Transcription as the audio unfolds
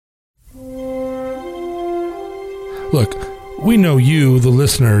Look, we know you, the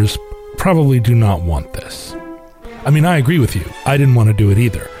listeners, probably do not want this. I mean, I agree with you. I didn't want to do it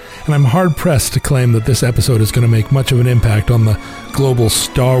either. And I'm hard-pressed to claim that this episode is going to make much of an impact on the global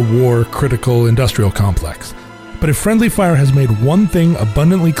Star Wars critical industrial complex. But if Friendly Fire has made one thing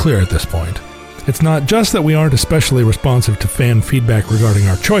abundantly clear at this point, it's not just that we aren't especially responsive to fan feedback regarding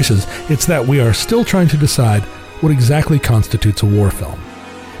our choices, it's that we are still trying to decide what exactly constitutes a war film.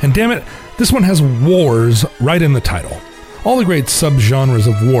 And damn it, this one has wars right in the title. All the great subgenres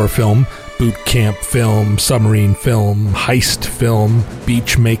of war film, boot camp film, submarine film, heist film,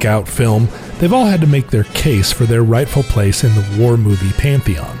 beach makeout film, they've all had to make their case for their rightful place in the war movie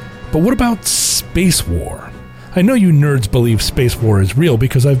pantheon. But what about space war? I know you nerds believe space war is real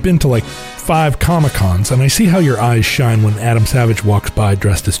because I've been to like 5 Comic-Cons and I see how your eyes shine when Adam Savage walks by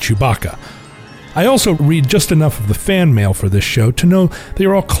dressed as Chewbacca. I also read just enough of the fan mail for this show to know they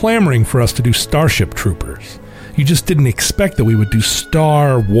are all clamoring for us to do Starship Troopers. You just didn't expect that we would do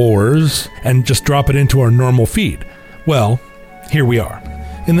Star Wars and just drop it into our normal feed. Well, here we are.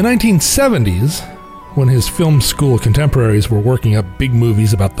 In the 1970s, when his film school contemporaries were working up big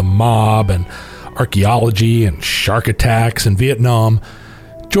movies about the mob and archaeology and shark attacks in Vietnam,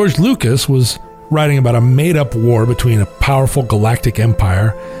 George Lucas was writing about a made-up war between a powerful galactic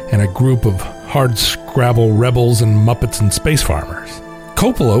empire and a group of hard-scrabble rebels and Muppets and space farmers.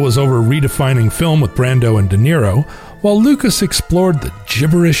 Coppola was over redefining film with Brando and De Niro, while Lucas explored the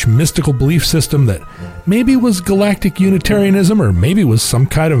gibberish mystical belief system that maybe was galactic Unitarianism or maybe was some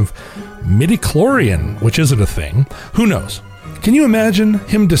kind of midichlorian, which isn't a thing. Who knows? Can you imagine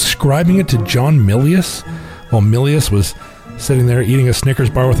him describing it to John Milius while Milius was sitting there eating a Snickers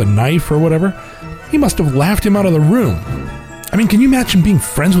bar with a knife or whatever? He must have laughed him out of the room. I mean, can you imagine being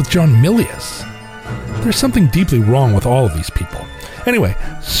friends with John Milius? There's something deeply wrong with all of these people. Anyway,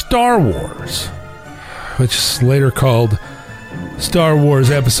 Star Wars, which is later called Star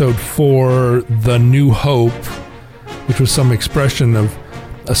Wars Episode 4, The New Hope, which was some expression of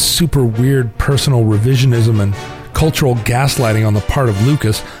a super weird personal revisionism and cultural gaslighting on the part of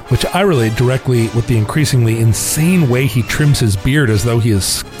Lucas, which I relate directly with the increasingly insane way he trims his beard as though he is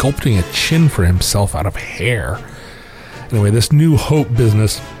sculpting a chin for himself out of hair. Anyway, this New Hope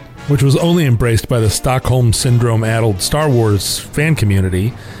business, which was only embraced by the Stockholm Syndrome-addled Star Wars fan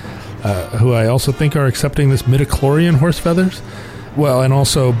community, who I also think are accepting this midichlorian horse feathers. Well, and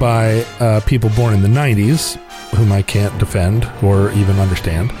also by people born in the 90s, whom I can't defend or even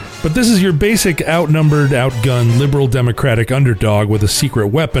understand. But this is your basic outnumbered, outgunned, liberal democratic underdog with a secret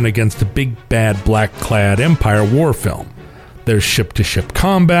weapon against a big, bad, black-clad empire war film. There's ship-to-ship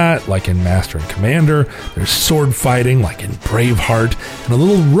combat, like in Master and Commander. There's sword fighting, like in Braveheart. And a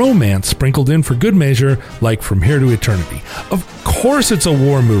little romance sprinkled in for good measure, like From Here to Eternity. Of course it's a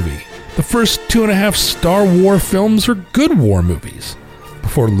war movie. The first 2.5 Star Wars films are good war movies.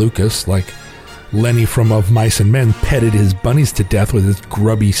 Before Lucas, like Lenny from Of Mice and Men, petted his bunnies to death with his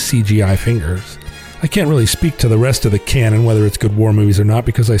grubby CGI fingers. I can't really speak to the rest of the canon, whether it's good war movies or not,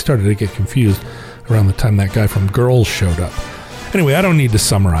 because I started to get confused around the time that guy from Girls showed up. Anyway, I don't need to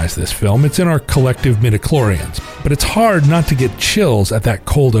summarize this film. It's in our collective midichlorians. But it's hard not to get chills at that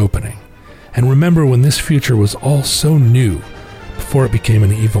cold opening. And remember when this future was all so new, before it became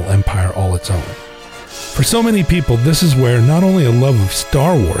an evil empire all its own. For so many people, this is where not only a love of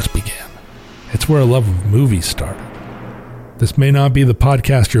Star Wars began, it's where a love of movies started. This may not be the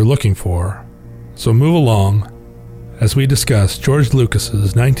podcast you're looking for, so move along as we discuss George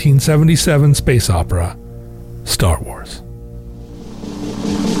Lucas's 1977 space opera, Star Wars.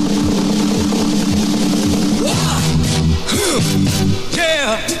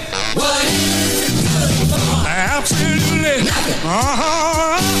 Yeah. What is it good for? Absolutely.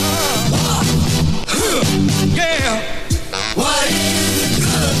 Yeah. What is it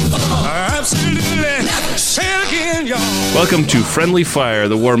good for? Absolutely. Say it again, y'all. Welcome to Friendly Fire,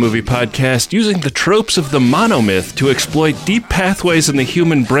 the war movie podcast, using the tropes of the monomyth to exploit deep pathways in the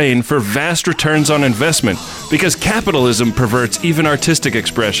human brain for vast returns on investment, because capitalism perverts even artistic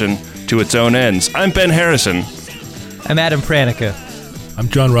expression to its own ends. I'm Ben Harrison. I'm Adam Pranica. I'm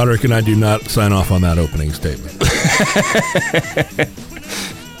John Roderick, and I do not sign off on that opening statement.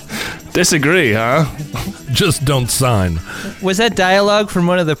 Disagree, huh? Just don't sign. Was that dialogue from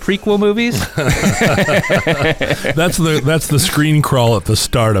one of the prequel movies? That's the screen crawl at the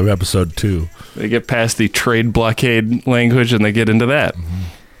start of episode 2. They get past the trade blockade language and they get into that. Mm-hmm.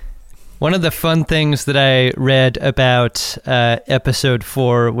 One of the fun things that I read about episode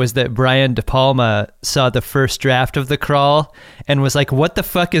 4 was that Brian De Palma saw the first draft of the crawl and was like, what the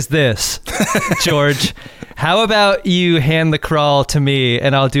fuck is this? George, how about you hand the crawl to me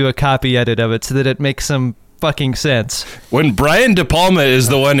and I'll do a copy edit of it so that it makes some fucking sense. When Brian De Palma is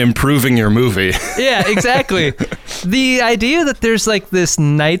the one improving your movie. Yeah, exactly. The idea that there's like this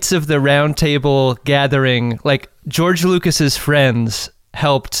Knights of the Round Table gathering, like George Lucas's friends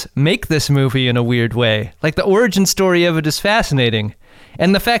helped make this movie in a weird way. Like the origin story of it is fascinating.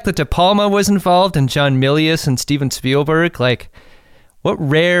 And the fact that De Palma was involved and John Milius and Steven Spielberg, like what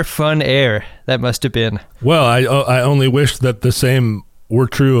rare fun air that must have been. Well, I only wish that the same were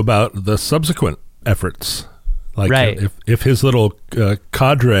true about the subsequent efforts. Like right. if his little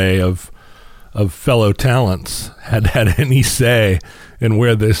cadre of fellow talents had any say in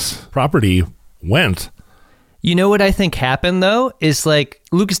where this property went. You know what I think happened, though, is like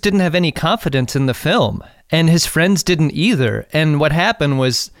Lucas didn't have any confidence in the film, and his friends didn't either. And what happened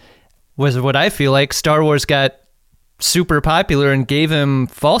was what I feel like Star Wars got super popular and gave him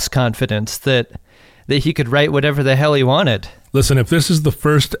false confidence that he could write whatever the hell he wanted. Listen, if this is the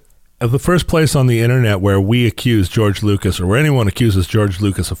first place on the internet where we accuse George Lucas or where anyone accuses George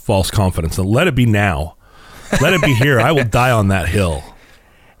Lucas of false confidence, then let it be now. Let it be here. I will die on that hill.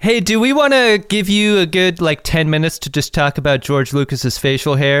 Hey, do we want to give you a good 10 minutes to just talk about George Lucas's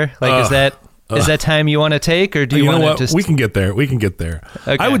facial hair? Like, is that time you want to take, or do you want to just... We can get there.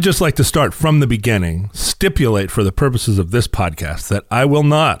 Okay. I would just like to start from the beginning, stipulate for the purposes of this podcast that I will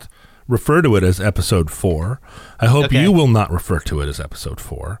not refer to it as episode 4. I hope you will not refer to it as episode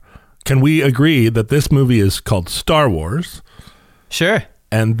 4. Can we agree that this movie is called Star Wars? Sure.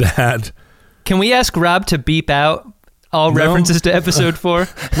 And that... Can we ask Rob to beep out all references to episode 4?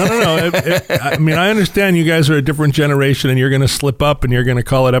 No. I mean, I understand you guys are a different generation and you're going to slip up and you're going to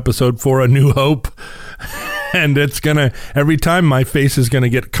call it episode 4 A New Hope. And it's going to, every time my face is going to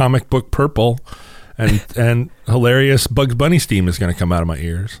get comic book purple and hilarious Bugs Bunny steam is going to come out of my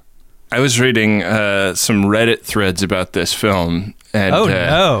ears. I was reading some Reddit threads about this film. And,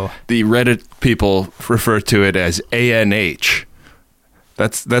 the Reddit people refer to it as ANH.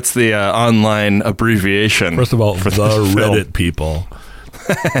 That's the online abbreviation. First of all, for the Reddit people.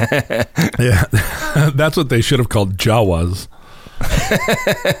 Yeah, that's what they should have called Jawas.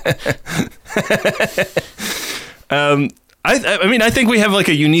 I mean, I think we have like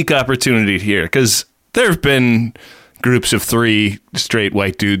a unique opportunity here because there have been groups of 3 straight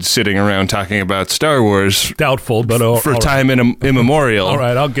white dudes sitting around talking about Star Wars. Doubtful, but for time immemorial. All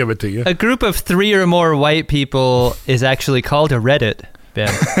right, I'll give it to you. A group of 3 or more white people is actually called a Reddit, Ben.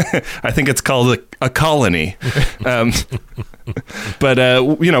 I think it's called a colony. But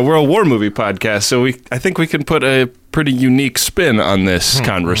we're a war movie podcast, so I think we can put a pretty unique spin on this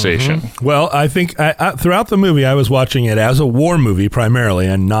conversation. Mm-hmm. Well, I think throughout the movie, I was watching it as a war movie primarily,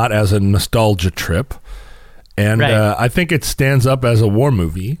 and not as a nostalgia trip. And right. I think it stands up as a war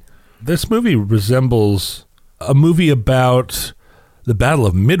movie. This movie resembles a movie about the Battle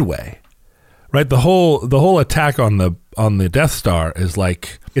of Midway, right? The whole attack on the Death Star is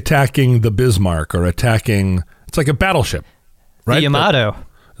like attacking the Bismarck or attacking. It's like a battleship, right? The Yamato.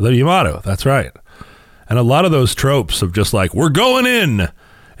 The Yamato. That's right. And a lot of those tropes of just like, we're going in,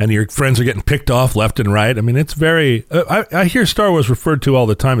 and your friends are getting picked off left and right. I mean, it's very. I hear Star Wars referred to all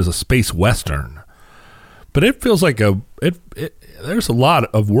the time as a space western. But it feels like there's a lot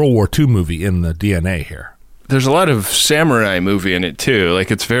of World War II movie in the DNA here. There's a lot of samurai movie in it too.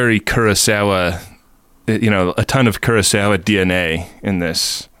 Like it's very Kurosawa, a ton of Kurosawa DNA in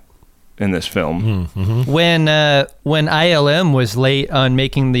this film. Mm-hmm. When ILM was late on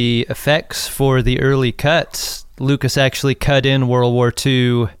making the effects for the early cuts, Lucas actually cut in World War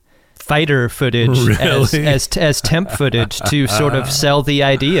II fighter footage really? as temp footage to sort of sell the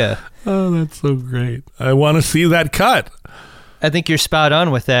idea. Oh, that's so great. I want to see that cut. I think you're spot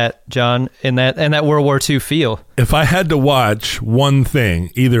on with that, John, in that World War II feel. If I had to watch one thing,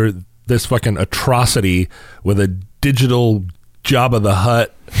 either this fucking atrocity with a digital Jabba the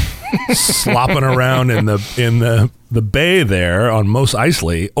Hutt slopping around in the bay there on Mos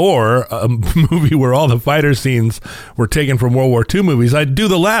Eisley, or a movie where all the fighter scenes were taken from World War II movies, I'd do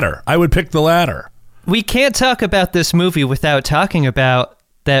the latter. I would pick the latter. We can't talk about this movie without talking about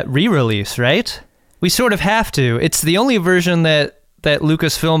that re-release, right? We sort of have to. It's the only version that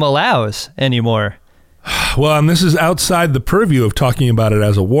Lucasfilm allows anymore. Well, and this is outside the purview of talking about it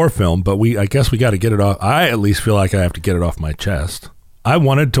as a war film, but I guess we got to get it off. I at least feel like I have to get it off my chest. I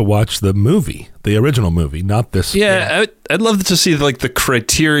wanted to watch the movie, the original movie, not this. Yeah, I'd love to see like the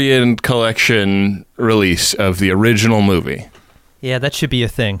Criterion Collection release of the original movie. Yeah, that should be a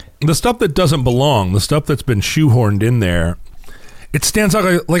thing. The stuff that doesn't belong, the stuff that's been shoehorned in there, it stands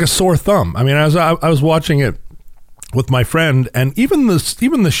out like a sore thumb. I mean, I was watching it with my friend, and even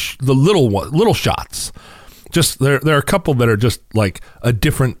the little shots, just there are a couple that are just like a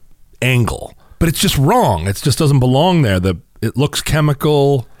different angle. but it's just wrong. It just doesn't belong there. It looks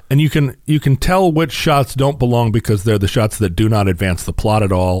chemical, and you can tell which shots don't belong because they're the shots that do not advance the plot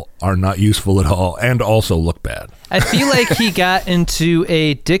at all, are not useful at all, and also look bad. I feel like he got into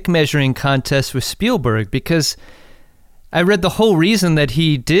a dick measuring contest with Spielberg because I read the whole reason that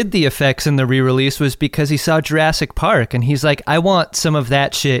he did the effects in the re-release was because he saw Jurassic Park, and he's like, I want some of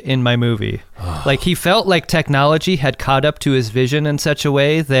that shit in my movie. Like, he felt like technology had caught up to his vision in such a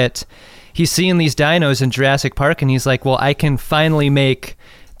way that he's seeing these dinos in Jurassic Park, and he's like, well, I can finally make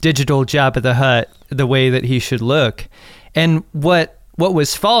digital Jabba the Hutt the way that he should look. And what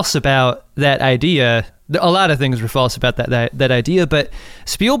was false about that idea, a lot of things were false about that idea, but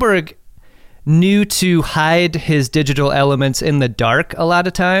Spielberg knew to hide his digital elements in the dark a lot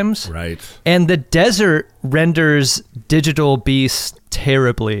of times. Right. And the desert renders digital beasts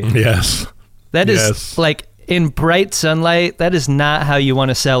terribly. Yes. That is like in bright sunlight, that is not how you want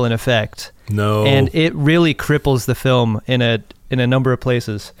to sell an effect. No. And it really cripples the film in a number of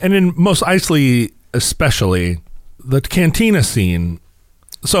places. And in Mos Eisley especially, the cantina scene.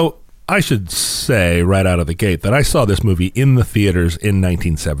 So I should say right out of the gate that I saw this movie in the theaters in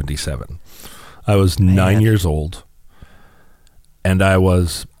 1977. I was 9 years old, and I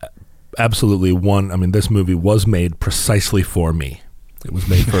was absolutely this movie was made precisely for me. It was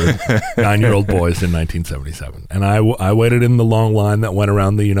made for 9-year-old boys in 1977. And I waited in the long line that went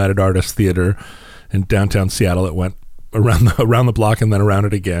around the United Artists Theater in downtown Seattle. It went around the block and then around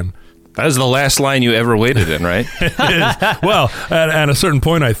it again. That was the last line you ever waited in, right? It is. Well, at a certain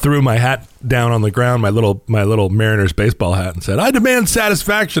point, I threw my hat down on the ground, my little Mariners baseball hat, and said, "I demand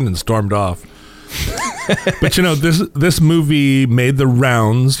satisfaction," and stormed off. But this movie made the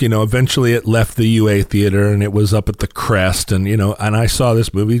rounds. Eventually it left the UA theater and it was up at the Crest, and and I saw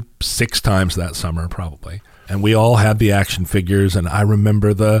this movie 6 times that summer probably. And we all had the action figures, and I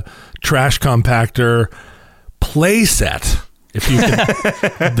remember the trash compactor play set. If you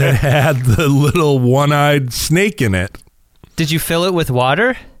could, that had the little one-eyed snake in it. Did you fill it with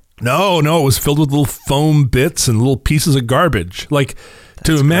water? No, it was filled with little foam bits and little pieces of garbage. Like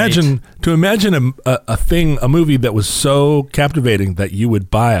to imagine a movie that was so captivating that you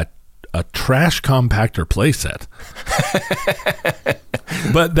would buy a trash compactor playset.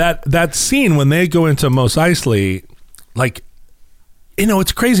 But that scene when they go into Mos Eisley, like,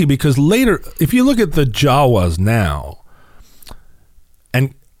 it's crazy because later, if you look at the Jawas now,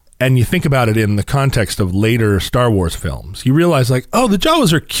 and you think about it in the context of later Star Wars films, you realize like, oh, the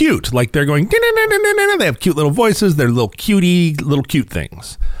Jawas are cute. Like they're going, they have cute little voices. They're little cute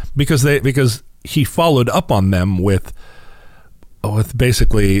things because he followed up on them with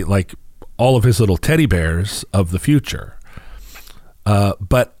basically like all of his little teddy bears of the future.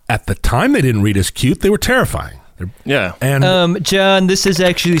 But at the time they didn't read as cute. They were terrifying. Yeah. And John, this is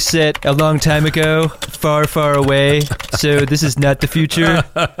actually set a long time ago, far, far away. So this is not the future.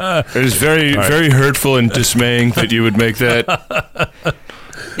 It is very, very hurtful and dismaying that you would make that.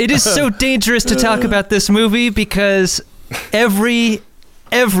 It is so dangerous to talk about this movie because everything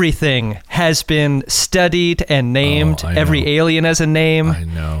has been studied and named. Every alien has a name. I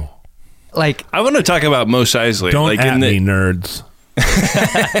know. Like, I want to talk about Mos Eisley. Don't at me, nerds.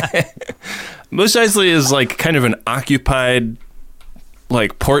 Mos Eisley is like kind of an occupied,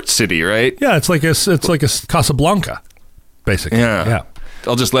 like, port city, right? Yeah, it's like a Casablanca, basically. Yeah.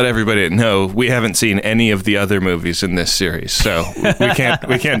 I'll just let everybody know we haven't seen any of the other movies in this series, so we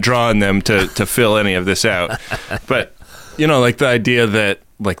can't draw on them to fill any of this out. But like the idea that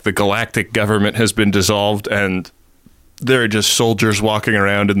like the galactic government has been dissolved and there are just soldiers walking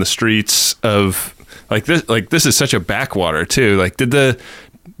around in the streets of like this. Like this is such a backwater too. Like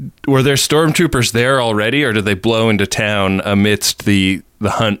were there stormtroopers there already, or did they blow into town amidst the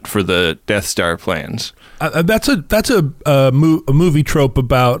hunt for the Death Star plans? That's a movie trope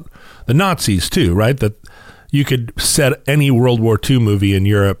about the Nazis too, right? That you could set any World War II movie in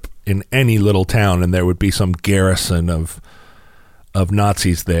Europe in any little town, and there would be some garrison of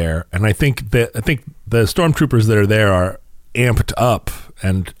Nazis there. And I think the stormtroopers that are there are amped up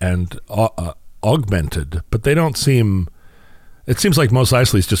and augmented, but they don't seem. It seems like Mos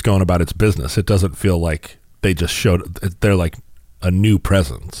Eisley's just going about its business. It doesn't feel like they just showed. They're like a new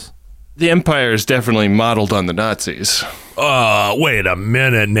presence. The Empire is definitely modeled on the Nazis. Oh, wait a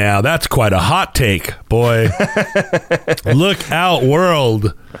minute now. That's quite a hot take, boy. Look out,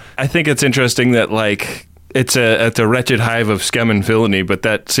 world. I think it's interesting that like it's a wretched hive of scum and villainy, but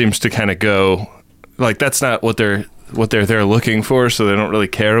that seems to kind of go like that's not what they're what they're there looking for, so they don't really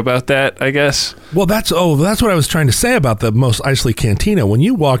care about that, I guess. Well, that's what I was trying to say about the Mos Eisley Cantina. When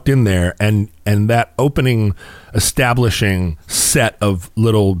you walked in there and that opening establishing set of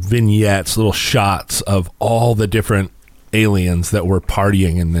little vignettes, little shots of all the different aliens that were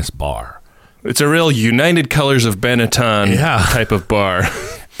partying in this bar. It's a real United Colors of Benetton type of bar.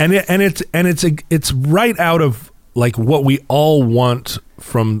 And it's right out of like what we all want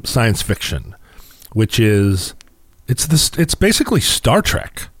from science fiction, which is it's basically Star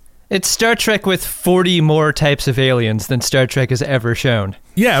Trek. It's Star Trek with 40 more types of aliens than Star Trek has ever shown.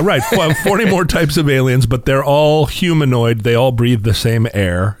 Yeah, right. 40 more types of aliens, but they're all humanoid. They all breathe the same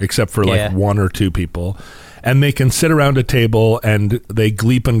air, except for like one or two people. And they can sit around a table and they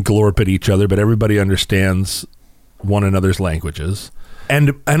gleep and glorp at each other, but everybody understands one another's languages.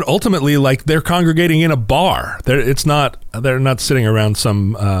 And ultimately, like, they're congregating in a bar. They're not sitting around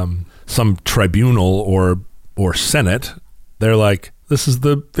some tribunal or senate. They're like, this is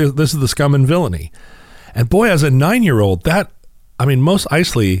the scum and villainy. And boy, as a 9-year-old, Mos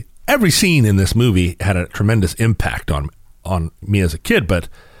Eisley, every scene in this movie had a tremendous impact on me as a kid. But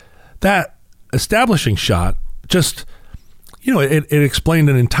that establishing shot just, it explained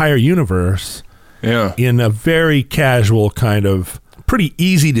an entire universe in a very casual kind of pretty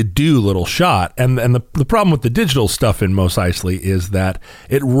easy to do little shot. And the problem with the digital stuff in Mos Eisley is that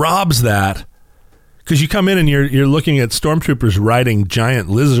it robs that, because you come in and you're looking at stormtroopers riding giant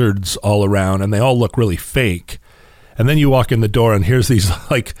lizards all around and they all look really fake. And then you walk in the door and here's these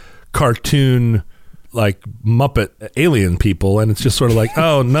like cartoon, like Muppet alien people. And it's just sort of like,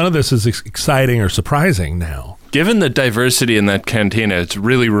 oh, none of this is exciting or surprising now. Given the diversity in that cantina, it's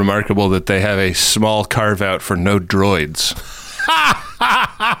really remarkable that they have a small carve out for no droids.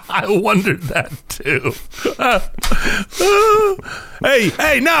 I wondered that too.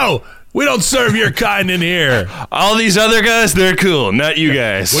 Hey, no! We don't serve your kind in here. All these other guys, they're cool, not you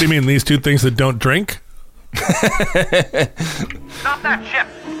guys. What do you mean, these two things that don't drink? Stop that ship!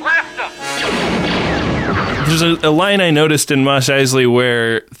 Blast them! There's a line I noticed in Mos Eisley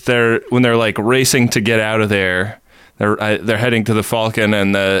where when they're like racing to get out of there, they're heading to the Falcon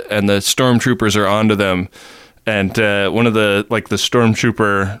and the stormtroopers are onto them. And one of the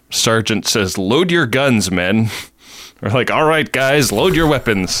stormtrooper sergeant says, "Load your guns, men." We're like, "All right, guys, load your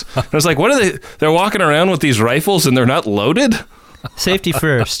weapons." I was like, what are they? They're walking around with these rifles and they're not loaded? Safety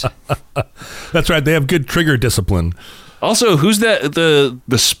first. That's right. They have good trigger discipline. Also, who's the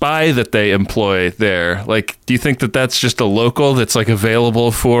spy that they employ there? Like, do you think that that's just a local that's like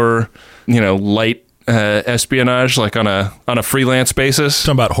available for, light espionage, like on a freelance basis?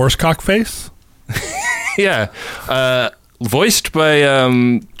 Talking about Horsecock Face? Yeah. Voiced by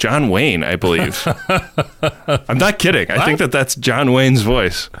John Wayne, I believe. I'm not kidding. I think that's John Wayne's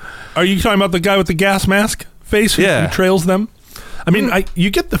voice. Are you talking about the guy with the gas mask face who trails them? I mean, you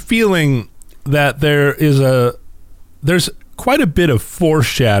get the feeling that there's quite a bit of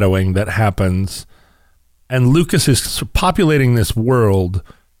foreshadowing that happens, and Lucas is populating this world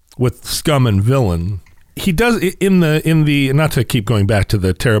with scum and villain. He does in the not to keep going back to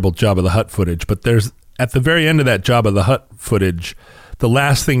the terrible Jabba the Hutt footage, but there's at the very end of that Jabba the Hutt footage, the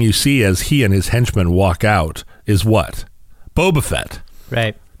last thing you see as he and his henchmen walk out is what? Boba Fett.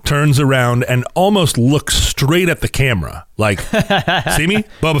 Right. Turns around and almost looks straight at the camera. Like, see me?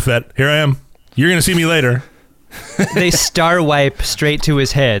 Boba Fett, here I am. You're going to see me later. They star wipe straight to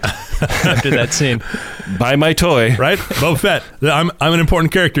his head after that scene. Buy my toy. Right? Boba Fett. I'm an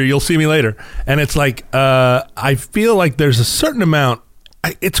important character. You'll see me later. And it's like, I feel like there's a certain amount.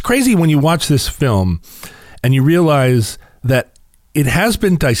 It's crazy when you watch this film and you realize that it has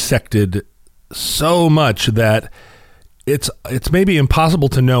been dissected so much that it's maybe impossible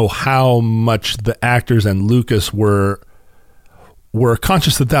to know how much the actors and Lucas were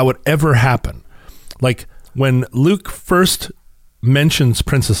conscious that would ever happen. Like when Luke first mentions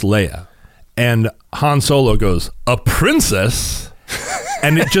Princess Leia and Han Solo goes, "A princess?"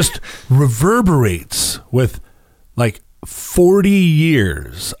 and it just reverberates with like 40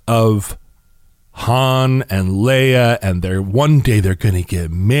 years of Han and Leia, and one day they're going to get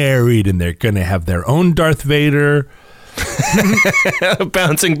married and they're going to have their own Darth Vader.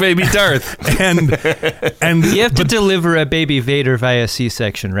 Bouncing baby Darth. and you have to deliver a baby Vader via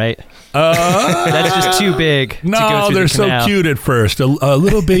C-section, right? That's just too big. No, they're so cute at first. A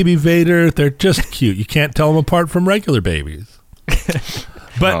little baby Vader, they're just cute. You can't tell them apart from regular babies.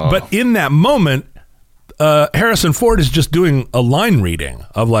 But in that moment, Harrison Ford is just doing a line reading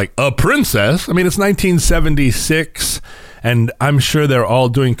of like a princess. I mean, it's 1976, and I'm sure they're all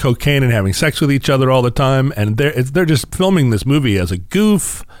doing cocaine and having sex with each other all the time, and they're just filming this movie as a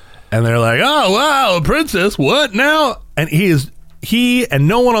goof. And they're like, oh, wow, a princess, what now? And he and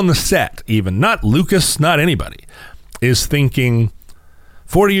no one on the set, even, not Lucas, not anybody, is thinking,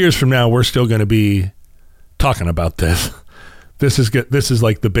 40 years from now, we're still going to be talking about this. This is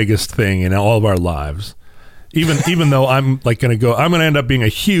like the biggest thing in all of our lives. Even though I'm like going to end up being a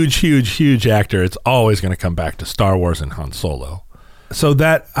huge actor, it's always going to come back to Star Wars and Han Solo. So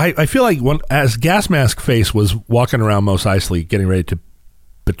that, I feel like as Gas Mask Face was walking around Mos Eisley getting ready to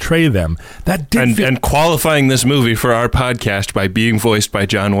betray them, that did and qualifying this movie for our podcast by being voiced by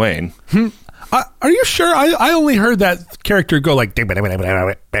John Wayne. Are you sure? I only heard that character go like...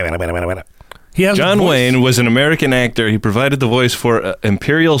 John Wayne was an American actor. He provided the voice for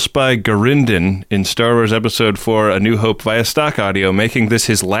Imperial spy Garindin in Star Wars Episode 4, A New Hope via stock audio, making this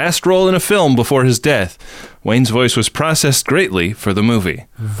his last role in a film before his death. Wayne's voice was processed greatly for the movie.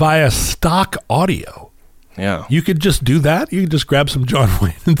 Via stock audio? Yeah. You could just do that? You could just grab some John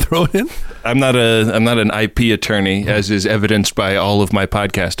Wayne and throw it in? I'm not an IP attorney, as is evidenced by all of my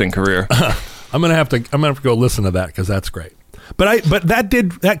podcasting career. I'm gonna have to go listen to that because that's great. But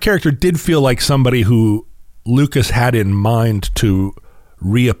that character did feel like somebody who Lucas had in mind to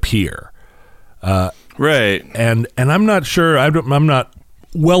reappear. Right. And I'm not sure. I'm not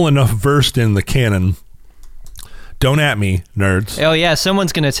well enough versed in the canon. Don't at me, nerds. Oh yeah,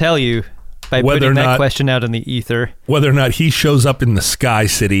 someone's gonna tell you by putting that question out in the ether. Whether or not he shows up in the Sky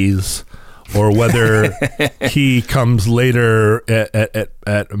Cities, or whether he comes later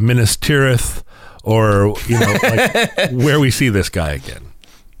at Minas Tirith, or like where we see this guy again.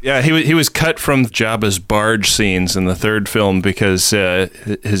 Yeah, he was cut from Jabba's barge scenes in the third film because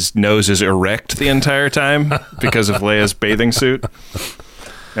his nose is erect the entire time because of Leia's bathing suit,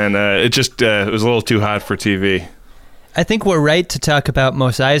 and it was a little too hot for TV. I think we're right to talk about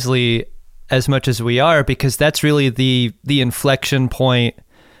Mos Eisley as much as we are, because that's really the inflection point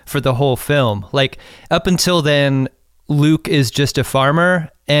for the whole film. Like, up until then, Luke is just a farmer,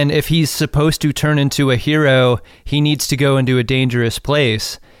 and if he's supposed to turn into a hero, he needs to go into a dangerous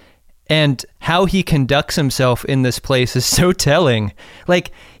place. And how he conducts himself in this place is so telling.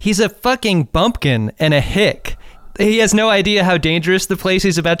 Like, he's a fucking bumpkin and a hick. He has no idea how dangerous the place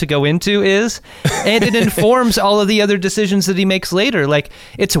he's about to go into is, and it informs all of the other decisions that he makes later. Like,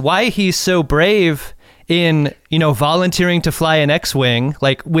 it's why he's so brave in, volunteering to fly an X-Wing,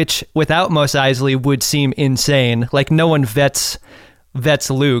 like, which without Mos Eisley would seem insane. Like, no one vets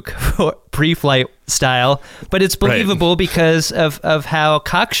Luke pre-flight style, but it's believable because of how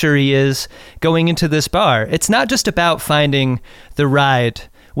cocksure he is going into this bar. It's not just about finding the ride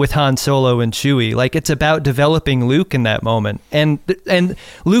with Han Solo and Chewie. Like, it's about developing Luke in that moment. And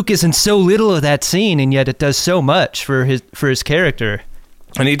Luke is in so little of that scene, and yet it does so much for his character.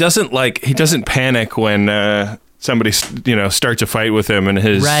 And he doesn't panic when somebody starts a fight with him, and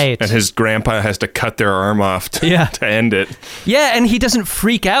his grandpa has to cut their arm off to end it. Yeah, and he doesn't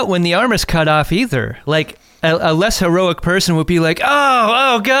freak out when the arm is cut off either. Like, a less heroic person would be like,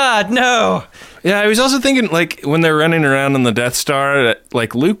 oh God, no. Yeah, I was also thinking, like, when they're running around on the Death Star,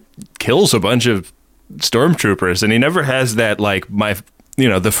 like, Luke kills a bunch of stormtroopers, and he never has that, like,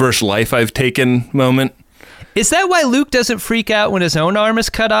 the first life I've taken moment. Is that why Luke doesn't freak out when his own arm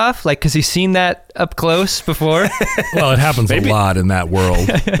is cut off? Like, because he's seen that up close before? Well, it happens a lot in that world.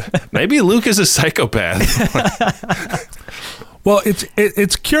 Maybe Luke is a psychopath. Well,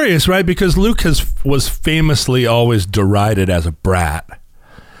 it's curious, right? Because Luke was famously always derided as a brat.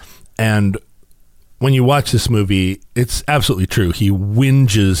 And when you watch this movie, it's absolutely true. He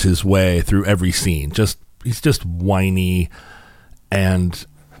whinges his way through every scene. He's just whiny, and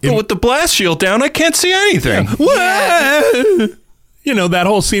but with the blast shield down, I can't see anything. Yeah. That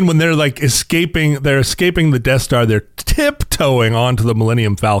whole scene when they're like escaping the Death Star, they're tiptoeing onto the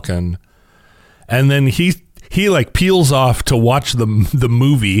Millennium Falcon, and then he like peels off to watch the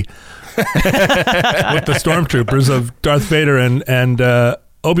movie with the stormtroopers of Darth Vader and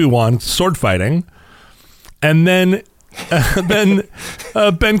Obi-Wan sword fighting, and then Ben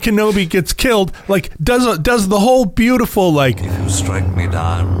Kenobi gets killed. Like, does the whole beautiful, like, if you strike me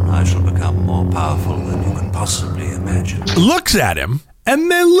down, I shall become more powerful than you can possibly imagine. Looks at him,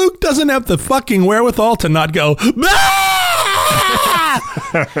 and then Luke doesn't have the fucking wherewithal to not go,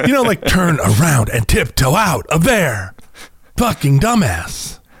 like, turn around and tiptoe out of there. Fucking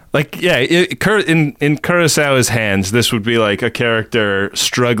dumbass. Like, yeah, in Kurosawa's hands, this would be like a character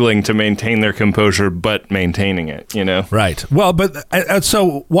struggling to maintain their composure, but maintaining it, Right. Well, but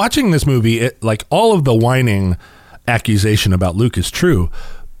so watching this movie, like, all of the whining accusation about Luke is true,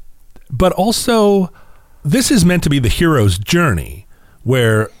 but also this is meant to be the hero's journey,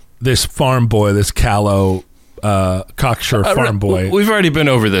 where this farm boy, this callow cocksure farm boy. We've already been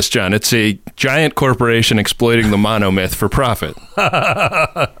over this, John. It's a giant corporation exploiting the monomyth for profit.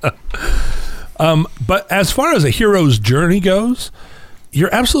 But as far as a hero's journey goes,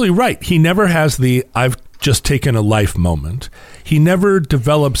 you're absolutely right. He never has the I've just taken a life moment. He never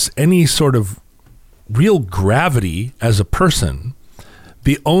develops any sort of real gravity as a person.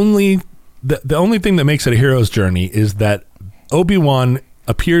 The only thing that makes it a hero's journey is that Obi-Wan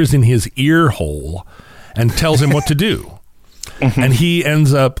appears in his ear hole and tells him what to do. And he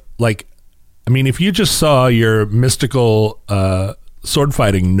ends up like, I mean, if you just saw your mystical sword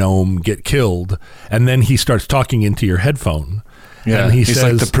fighting gnome get killed and then he starts talking into your headphone. Yeah, and he's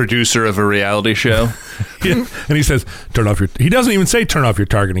like the producer of a reality show. And he says, turn off your... He doesn't even say turn off your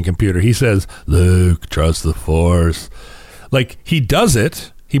targeting computer. He says, Luke, trust the Force. Like, he does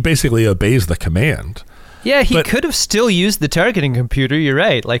it. He basically obeys the command. Yeah, he could have still used the targeting computer. You're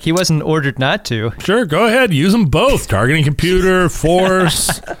right. Like, he wasn't ordered not to. Sure, go ahead. Use them both. Targeting computer,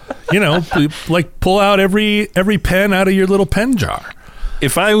 Force. Like, pull out every pen out of your little pen jar.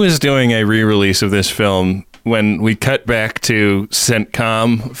 If I was doing a re-release of this film... when we cut back to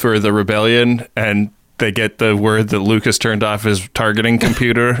CENTCOM for the rebellion and they get the word that Lucas turned off his targeting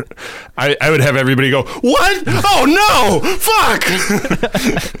computer, I would have everybody go, what? Oh, no! Fuck!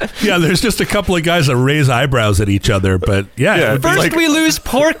 Yeah, there's just a couple of guys that raise eyebrows at each other, but yeah. First we lose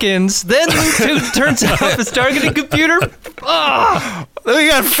Porkins, then Luke turns off his targeting computer. We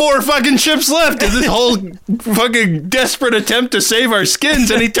got 4 fucking ships left in this whole fucking desperate attempt to save our skins,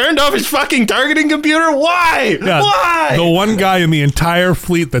 and he turned off his fucking targeting computer? Why? Yeah, why? The one guy in the entire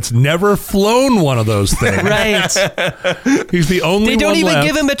fleet that's never flown one of those things. Right. He's the only one They don't even left.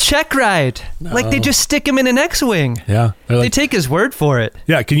 give him a check ride. No. Like, they just stick him in an X-Wing. Yeah. They take his word for it.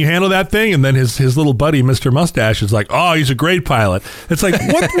 Yeah, can you handle that thing? And then his little buddy, Mr. Mustache, is like, oh, he's a great pilot. It's like,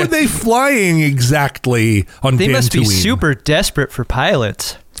 what were they flying exactly on Dantooine? They must be super desperate for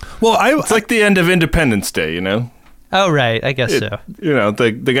pilots. Well, it's like the end of Independence Day, you know? Oh, right. I guess so. You know,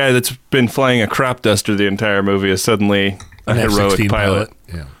 the guy that's been flying a crop duster the entire movie is suddenly a heroic F-16 pilot.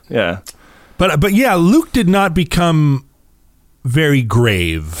 Yeah. But yeah, Luke did not become very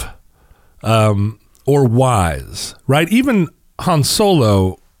grave or wise, right? Even Han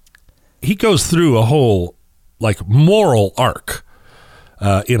Solo, he goes through a whole like moral arc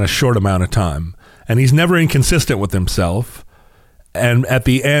in a short amount of time, and he's never inconsistent with himself. And at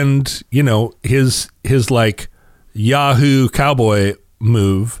the end, you know, his like Yahoo cowboy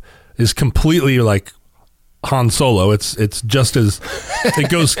move is completely like Han Solo. It's just as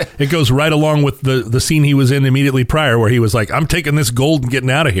it goes right along with the scene he was in immediately prior, where he was like, I'm taking this gold and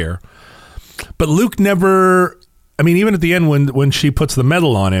getting out of here. But Luke never, I mean, even at the end when she puts the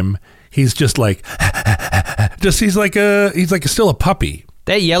medal on him, he's just like he's like still a puppy.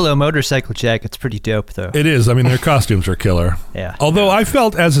 That yellow motorcycle jacket's pretty dope, though. It is. I mean, their costumes are killer. Yeah. Although I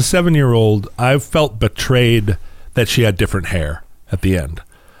felt as a 7-year-old, I felt betrayed that she had different hair at the end.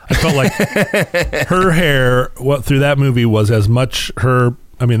 I felt like her hair through that movie was as much her.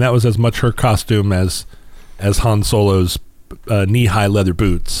 I mean, that was as much her costume as Han Solo's knee-high leather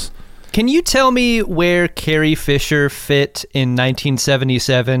boots. Can you tell me where Carrie Fisher fit in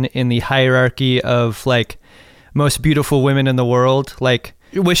 1977 in the hierarchy of like most beautiful women in the world? Like,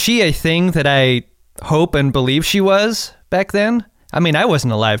 was she a thing that I hope and believe she was back then? I mean, I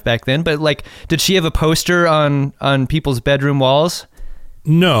wasn't alive back then, but like, did she have a poster on people's bedroom walls?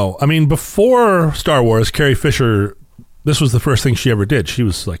 No. I mean, before Star Wars, Carrie Fisher, this was the first thing she ever did. She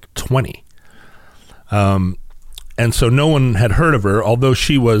was like 20. And so no one had heard of her, although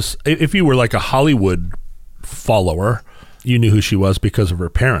she was, if you were like a Hollywood follower, you knew who she was because of her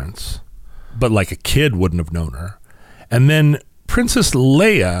parents. But like a kid wouldn't have known her. And then Princess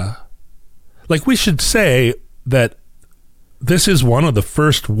Leia, like we should say that this is one of the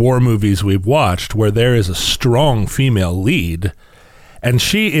first war movies we've watched where there is a strong female lead, and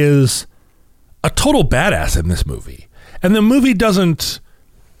she is a total badass in this movie. And the movie doesn't,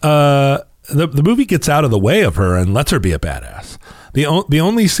 the movie gets out of the way of her and lets her be a badass. The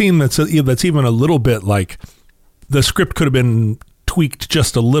only scene that's even a little bit like the script could have been tweaked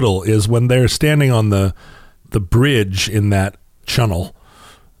just a little is when they're standing on the bridge in that channel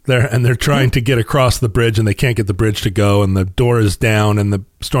there, and they're trying to get across the bridge and they can't get the bridge to go, and the door is down and the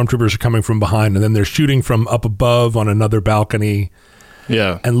stormtroopers are coming from behind, and then they're shooting from up above on another balcony.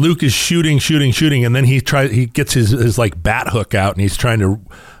 Yeah. And Luke is shooting, and then he gets his like bat hook out, and he's trying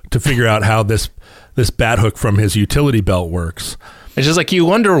to figure out how this bat hook from his utility belt works. It's just like, you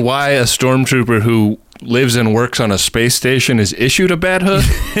wonder why a stormtrooper who lives and works on a space station is issued a bat hook.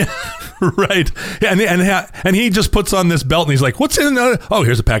 Right. And he just puts on this belt and he's like, what's in there? Oh,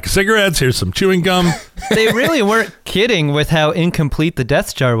 here's a pack of cigarettes. Here's some chewing gum. They really weren't kidding with how incomplete the Death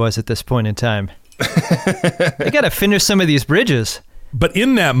Star was at this point in time. They got to finish some of these bridges. But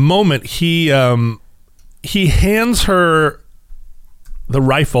in that moment, he hands her the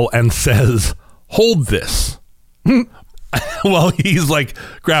rifle and says, hold this. While he's like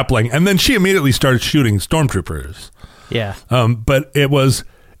grappling. And then she immediately started shooting stormtroopers. Yeah. But it was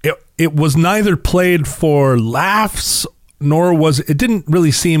neither played for laughs nor it didn't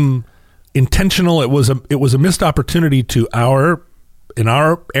really seem intentional. It was a missed opportunity in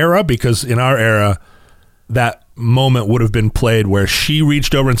our era, because in our era that moment would have been played where she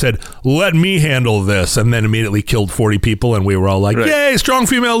reached over and said, let me handle this, and then immediately killed 40 people, and we were all like, right. Yay, strong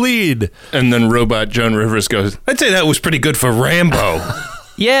female lead. And then Robot Joan Rivers goes, I'd say that was pretty good for Rambo.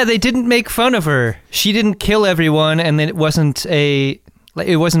 Yeah, they didn't make fun of her. She didn't kill everyone, and then it wasn't a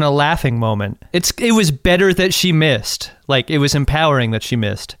laughing moment. It was better that she missed. Like, it was empowering that she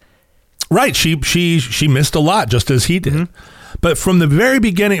missed. Right, she missed a lot, just as he did. Mm-hmm. But from the very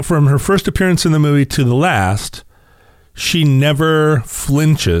beginning, from her first appearance in the movie to the last, she never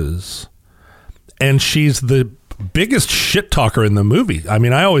flinches. And she's the biggest shit talker in the movie. I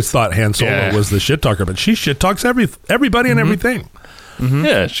mean, I always thought Han Solo was the shit talker, but she shit talks everybody and everything. Mm-hmm.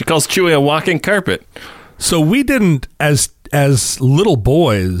 Yeah, she calls Chewie a walking carpet. So we didn't, as little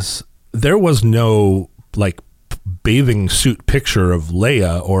boys, there was no like bathing suit picture of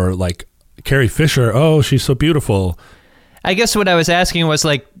Leia or like Carrie Fisher. Oh, she's so beautiful. I guess what I was asking was,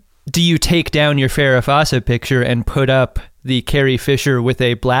 like, do you take down your Farrah Fawcett picture and put up the Carrie Fisher with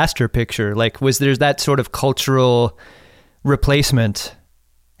a blaster picture? Like, was there that sort of cultural replacement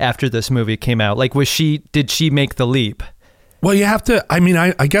after this movie came out? Like, did she make the leap? Well, you have to, I mean,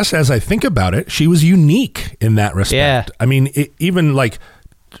 I guess as I think about it, she was unique in that respect. Yeah. I mean, even like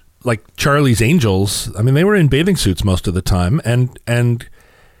Charlie's Angels, I mean, they were in bathing suits most of the time, and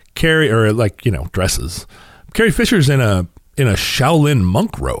Carrie, or like, you know, dresses. Carrie Fisher's in a Shaolin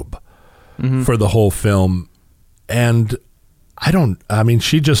monk robe for the whole film, and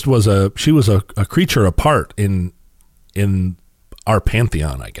she was a creature apart in our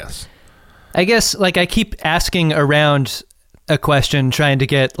pantheon, I guess. Like, I keep asking around a question trying to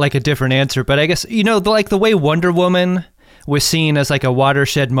get like a different answer, but I guess, you know, like the way Wonder Woman was seen as like a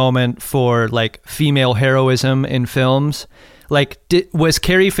watershed moment for like female heroism in films. Like, was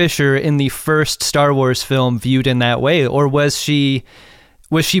Carrie Fisher in the first Star Wars film viewed in that way, or was she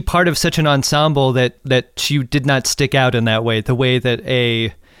part of such an ensemble that she did not stick out in that way, the way that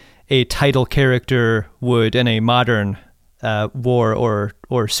a title character would in a modern war or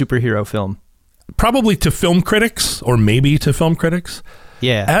superhero film? Probably to film critics, or maybe to film critics.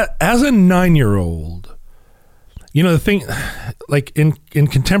 Yeah. As a 9-year-old, you know, the thing, like in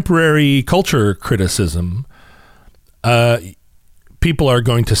contemporary culture criticism, people are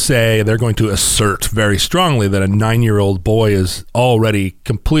going to say, they're going to assert very strongly that a 9-year-old boy is already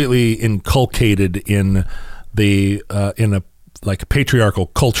completely inculcated in in a like patriarchal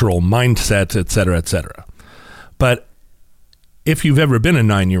cultural mindset, et cetera, et cetera. But if you've ever been a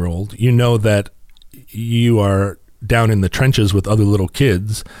 9-year-old, you know that you are down in the trenches with other little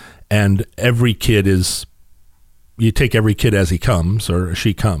kids, and you take every kid as he comes or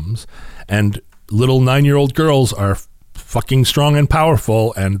she comes, and little 9-year-old girls are fucking strong and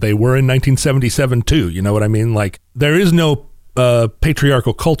powerful, and they were in 1977 too. You know what I mean? Like, there is no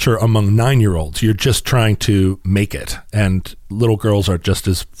patriarchal culture among 9-year-olds. You're just trying to make it, and little girls are just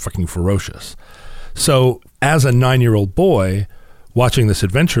as fucking ferocious. So as a 9-year-old boy watching this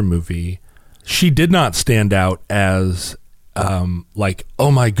adventure movie, she did not stand out as like,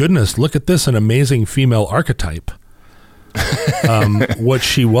 oh my goodness, look at this, an amazing female archetype. What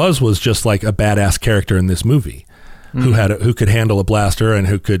she was just like a badass character in this movie who could handle a blaster,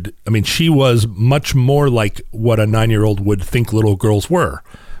 and she was much more like what a 9-year-old would think little girls were,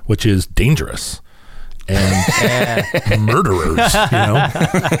 which is dangerous and murderers, you know.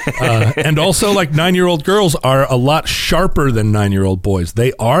 And also, like, 9-year-old girls are a lot sharper than 9-year-old boys.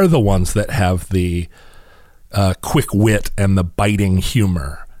 They are the ones that have the quick wit and the biting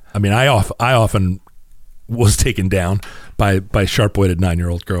humor. I mean, I often was taken down by sharp-witted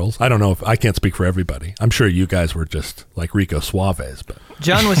 9-year-old girls. I don't know I can't speak for everybody. I'm sure you guys were just like Rico Suaves. But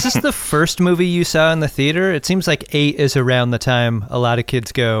John, was this the first movie you saw in the theater? It seems like 8 is around the time a lot of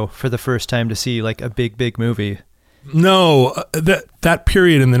kids go for the first time to see like a big movie. No, that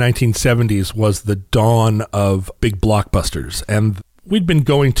period in the 1970s was the dawn of big blockbusters, and we'd been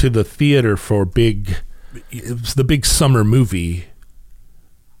going to the theater for it was the big summer movie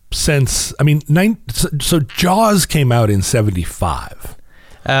since, so Jaws came out in 75.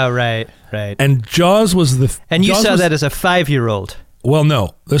 Oh, right. And Jaws was And you saw that as a 5-year-old. Well,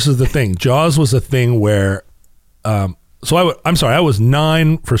 no. This is the thing. Jaws was a thing where... I'm sorry. I was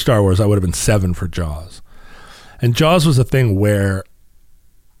 9 for Star Wars. I would have been 7 for Jaws. And Jaws was a thing where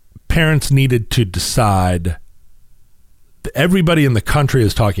parents needed to decide... Everybody in the country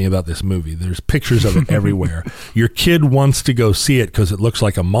is talking about this movie. There's pictures of it everywhere. Your kid wants to go see it because it looks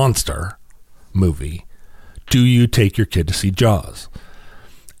like a monster movie. Do you take your kid to see Jaws?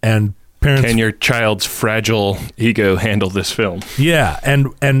 And parents... Can your child's fragile ego handle this film? Yeah,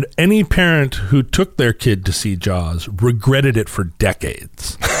 and any parent who took their kid to see Jaws regretted it for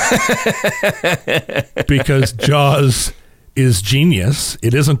decades. Because Jaws is genius.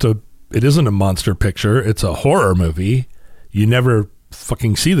 It isn't a monster picture. It's a horror movie. You never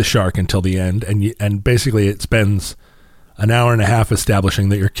fucking see the shark until the end, and basically it spends an hour and a half establishing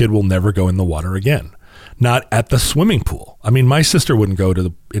that your kid will never go in the water again. Not at the swimming pool. I mean, my sister wouldn't go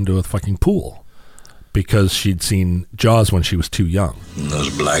into a fucking pool because she'd seen Jaws when she was too young. And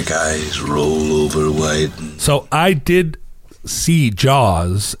those black eyes roll over white. So I did see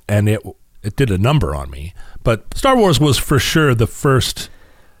Jaws, and it did a number on me. But Star Wars was for sure the first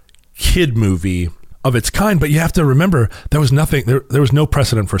kid movie of its kind, but you have to remember there was no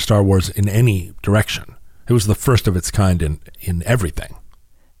precedent for Star Wars in any direction. It was the first of its kind in everything.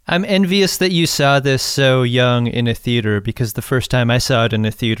 I'm envious that you saw this so young in a theater, because the first time I saw it in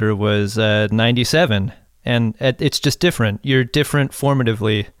a theater was 97, and it's just different. You're different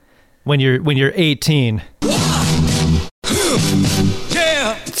formatively when you're 18.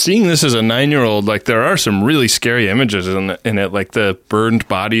 Seeing this as a 9-year-old, like, there are some really scary images in it, like the burned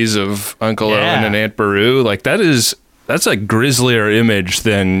bodies of Uncle Owen and Aunt Beru. Like, that's a grislier image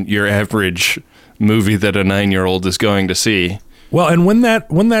than your average movie that a 9-year-old is going to see. Well, and when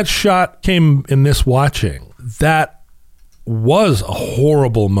that shot came in this watching, that was a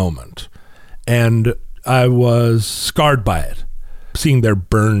horrible moment, and I was scarred by it, seeing their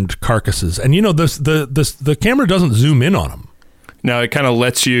burned carcasses. And the camera doesn't zoom in on them. No, it kind of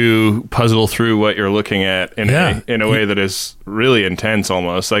lets you puzzle through what you're looking at in a way that is really intense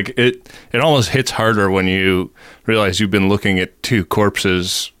almost. Like it almost hits harder when you realize you've been looking at two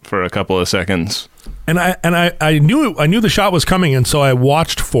corpses for a couple of seconds. And I knew the shot was coming, and so I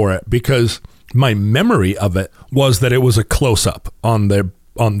watched for it because my memory of it was that it was a close up on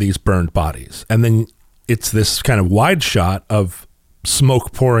these burned bodies. And then it's this kind of wide shot of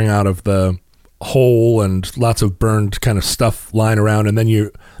smoke pouring out of the hole and lots of burned kind of stuff lying around, and then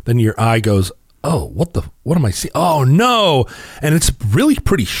your eye goes, oh, what am I seeing? Oh no. And it's really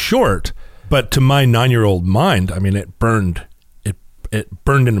pretty short, but to my 9-year-old mind, I mean, it burned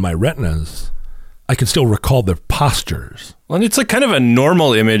into my retinas. I can still recall their postures. Well, and it's like kind of a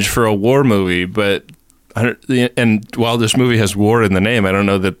normal image for a war movie, but and while this movie has war in the name, I don't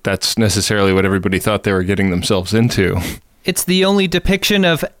know that that's necessarily what everybody thought they were getting themselves into. It's the only depiction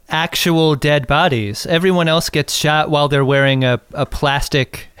of actual dead bodies. Everyone else gets shot while they're wearing a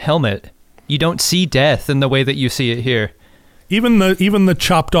plastic helmet. You don't see death in the way that you see it here. Even the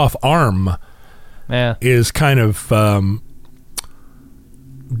chopped off arm is kind of...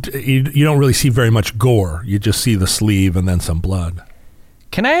 you don't really see very much gore. You just see the sleeve and then some blood.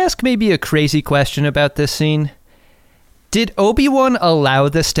 Can I ask maybe a crazy question about this scene? Did Obi-Wan allow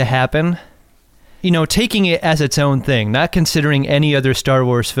this to happen? Taking it as its own thing, not considering any other Star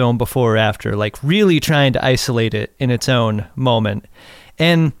Wars film before or after, like really trying to isolate it in its own moment.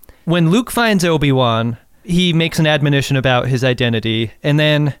 And when Luke finds Obi-Wan, he makes an admonition about his identity, and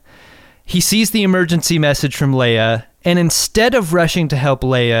then he sees the emergency message from Leia, and instead of rushing to help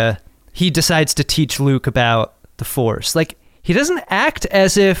Leia, he decides to teach Luke about the Force. Like, he doesn't act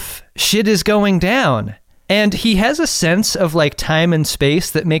as if shit is going down. And he has a sense of like time and space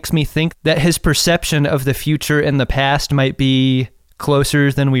that makes me think that his perception of the future and the past might be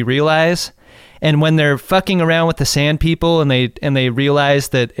closer than we realize. And when they're fucking around with the Sand People and they realize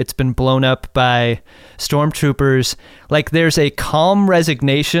that it's been blown up by stormtroopers, like there's a calm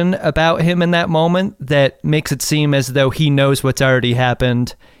resignation about him in that moment that makes it seem as though he knows what's already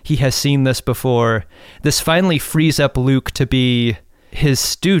happened. He has seen this before. This finally frees up Luke to be his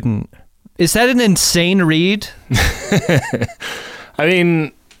student. Is that an insane read? I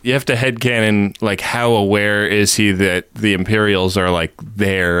mean, you have to headcanon, like, how aware is he that the Imperials are, like,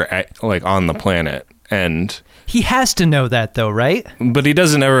 there, like, on the planet? And he has to know that, though, right? But he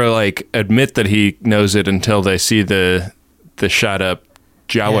doesn't ever, like, admit that he knows it until they see the shot-up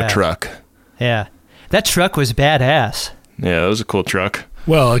Jawa truck. Yeah. That truck was badass. Yeah, that was a cool truck.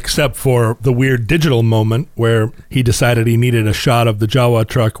 Well, except for the weird digital moment where he decided he needed a shot of the Jawa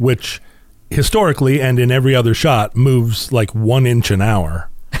truck, which... historically and in every other shot moves like 1 inch an hour.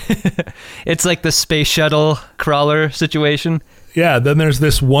 It's like the space shuttle crawler situation. Yeah, then there's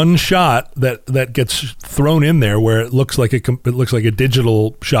this one shot that gets thrown in there where it looks like a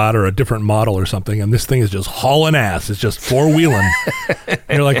digital shot or a different model or something, and this thing is just hauling ass. It's just four-wheeling. And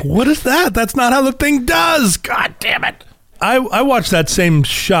you're like, what is that? That's not how the thing does. God damn it. I watched that same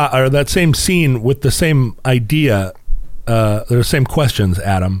shot or that same scene with the same idea, the same questions,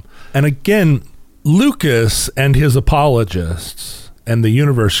 Adam. And again, Lucas and his apologists and the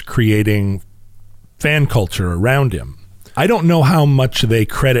universe creating fan culture around him. I don't know how much they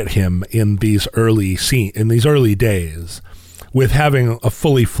credit him in these early days with having a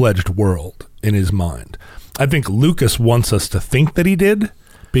fully fledged world in his mind. I think Lucas wants us to think that he did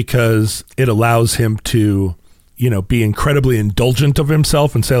because it allows him to, be incredibly indulgent of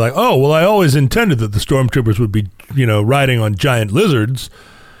himself and say like, oh, well, I always intended that the stormtroopers would be, riding on giant lizards.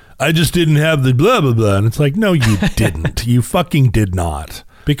 I just didn't have the blah, blah, blah. And it's like, no, you didn't. You fucking did not.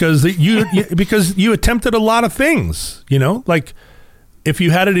 Because you attempted a lot of things, like if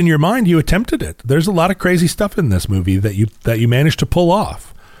you had it in your mind, you attempted it. There's a lot of crazy stuff in this movie that you managed to pull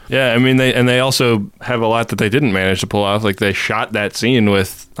off. Yeah, I mean, they also have a lot that they didn't manage to pull off. Like they shot that scene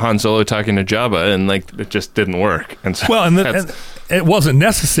with Han Solo talking to Jabba, and like it just didn't work. And so and it wasn't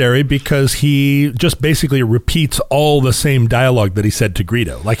necessary because he just basically repeats all the same dialogue that he said to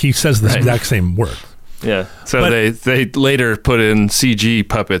Greedo. Like he says the exact same words. Yeah, so they later put in CG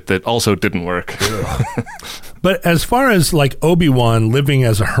puppet that also didn't work. But as far as like Obi-Wan living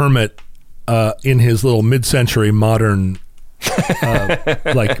as a hermit in his little mid-century modern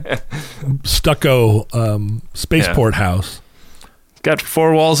like stucco spaceport house. Got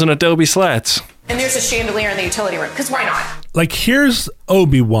 4 walls and adobe slats. And there's a chandelier in the utility room, because why not? Like here's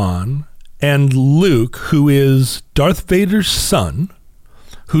Obi-Wan and Luke, who is Darth Vader's son,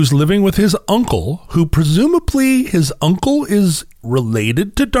 who's living with his uncle, who presumably his uncle is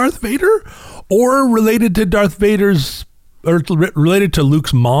related to Darth Vader or related to Darth Vader's, or related to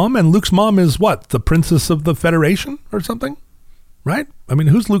Luke's mom. And Luke's mom is what? The Princess of the Federation or something? Right? I mean,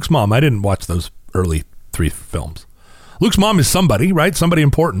 who's Luke's mom? I didn't watch those early 3 films. Luke's mom is somebody, right? Somebody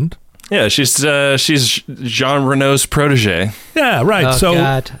important. Yeah, she's Jean Reno's protege. Yeah, right. Oh, so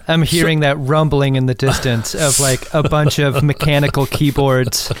God. I'm hearing that rumbling in the distance of like a bunch of mechanical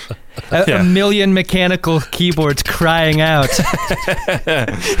keyboards. A million mechanical keyboards crying out.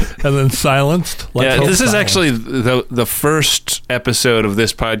 And then silenced. This is actually the first episode of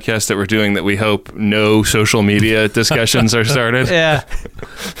this podcast that we're doing that we hope no social media discussions are started.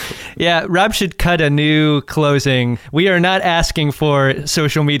 Yeah, Rob should cut a new closing. We are not asking for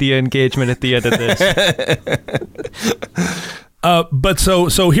social media engagement at the end of this. But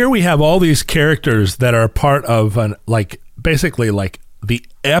so here we have all these characters that are part of basically the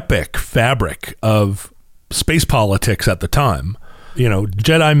epic fabric of space politics at the time.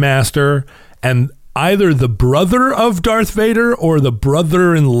 Jedi Master and either the brother of Darth Vader or the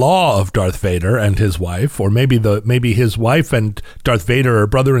brother-in-law of Darth Vader and his wife, or maybe his wife and Darth Vader are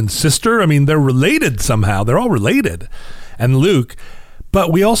brother and sister. I mean, they're related somehow. They're all related. And Luke.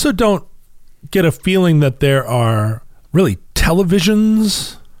 But we also don't get a feeling that there are really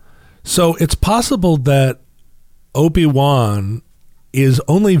televisions. So it's possible that Obi-Wan is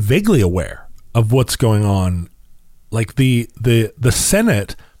only vaguely aware of what's going on. Like the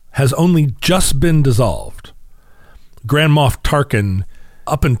Senate has only just been dissolved. Grand Moff Tarkin,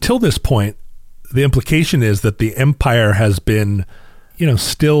 up until this point, the implication is that the Empire has been,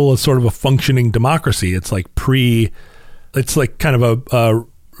 still a sort of a functioning democracy. It's like kind of a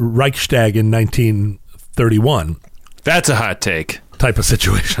Reichstag in 1931. That's a hot take. Type of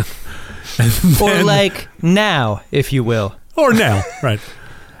situation. Or like now, if you will. Or now, right.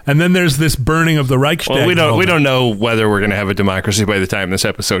 And then there's this burning of the Reichstag. Well, we don't know whether we're going to have a democracy by the time this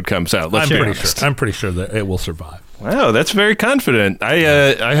episode comes out. I'm pretty sure that it will survive. Wow, that's very confident. I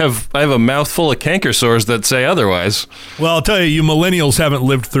have a mouthful of canker sores that say otherwise. Well, I'll tell you millennials haven't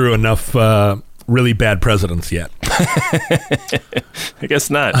lived through enough really bad presidents yet. I guess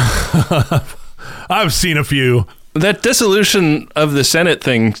not. I've seen a few. That dissolution of the Senate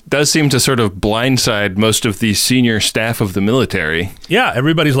thing does seem to sort of blindside most of the senior staff of the military. Yeah,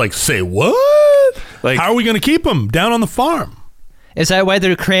 everybody's like, say what? Like, how are we going to keep them down on the farm? Is that why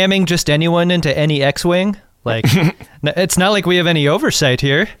they're cramming just anyone into any X-Wing? Like, it's not like we have any oversight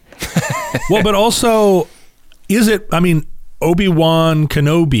here. Well, but also, Obi-Wan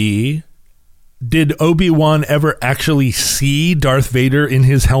Kenobi, did Obi-Wan ever actually see Darth Vader in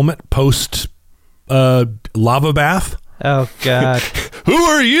his helmet post lava bath? Oh God. Who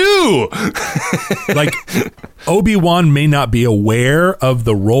are you? Like, Obi-Wan may not be aware of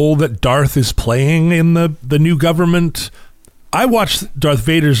the role that Darth is playing in the new government I watched Darth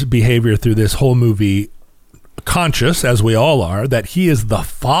Vader's behavior through this whole movie, conscious, as we all are, that he is the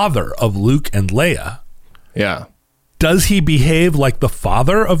father of Luke and Leia. Yeah. Does he behave like the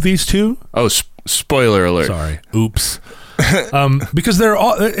father of these two? Oh, spoiler alert. Sorry. Oops. Because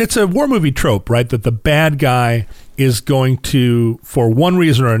it's a war movie trope, right? That the bad guy is going to, for one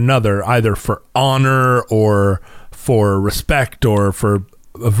reason or another, either for honor or for respect or for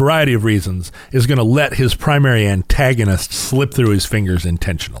a variety of reasons, is going to let his primary antagonist slip through his fingers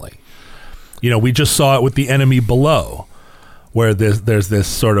intentionally. We just saw it with The Enemy Below, where there's this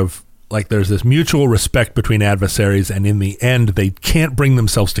sort of, like, there's this mutual respect between adversaries, and in the end, they can't bring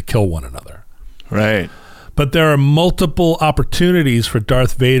themselves to kill one another. Right. But there are multiple opportunities for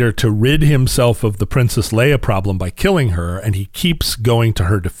Darth Vader to rid himself of the Princess Leia problem by killing her, and he keeps going to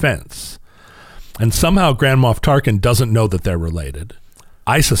her defense. And somehow Grand Moff Tarkin doesn't know that they're related.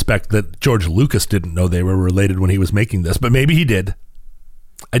 I suspect that George Lucas didn't know they were related when he was making this, but maybe he did.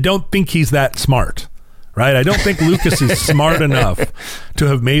 I don't think he's that smart, right? I don't think Lucas is smart enough to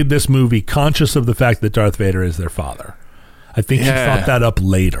have made this movie conscious of the fact that Darth Vader is their father. I think he thought that up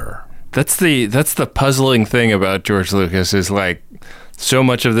later. That's the puzzling thing about George Lucas, is like, so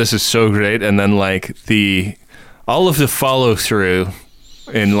much of this is so great, and then like all of the follow through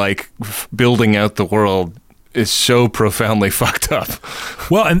in like building out the world is so profoundly fucked up.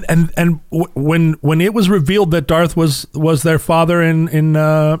 Well, and when it was revealed that Darth was their father in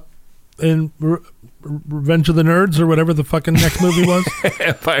Revenge of the Nerds, or whatever the fucking next movie was,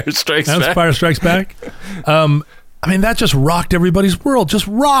 Empire Strikes Back. I mean, that just rocked everybody's world, just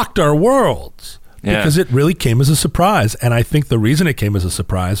rocked our worlds. Yeah. Because it really came as a surprise. And I think the reason it came as a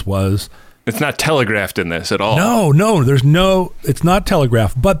surprise was... It's not telegraphed in this at all. No, it's not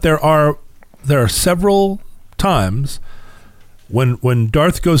telegraphed. But there are several times when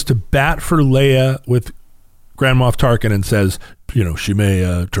Darth goes to bat for Leia with Grand Moff Tarkin and says, she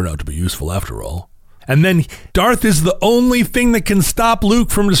may turn out to be useful after all. And then Darth is the only thing that can stop Luke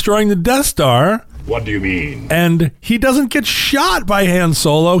from destroying the Death Star. What do you mean? And he doesn't get shot by Han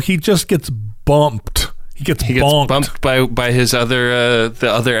Solo. He just gets bumped. He gets bumped by his other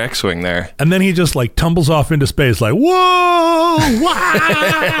the other X-wing there. And then he just like tumbles off into space like, whoa!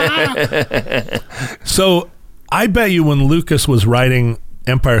 So I bet you when Lucas was writing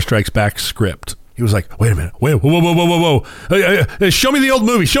Empire Strikes Back script, he was like, wait a minute, whoa. Show me the old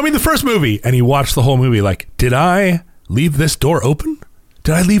movie. Show me the first movie. And he watched the whole movie like, did I leave this door open?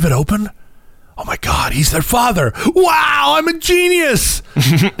 Did I leave it open? Oh my God, he's their father. Wow, I'm a genius.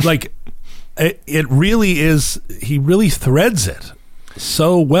 Like, it really is, he really threads it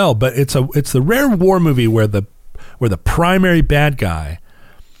so well. But it's the rare war movie where the primary bad guy,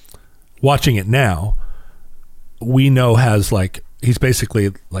 watching it now, we know has like, he's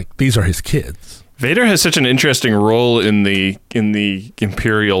basically like, these are his kids. Vader has such an interesting role in the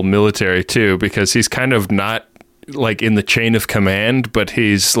Imperial military too, because he's kind of not like in the chain of command, but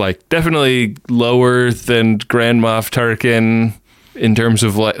he's like definitely lower than Grand Moff Tarkin in terms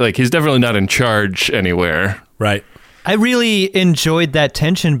of like he's definitely not in charge anywhere. Right. I really enjoyed that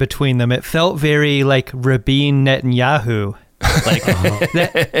tension between them. It felt very like Rabin Netanyahu. Like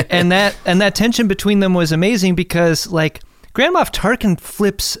that tension between them was amazing because like Grand Moff Tarkin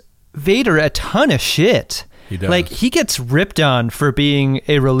flips Vader a ton of shit. He does. Like he gets ripped on for being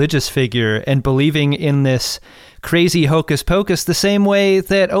a religious figure and believing in this crazy hocus pocus the same way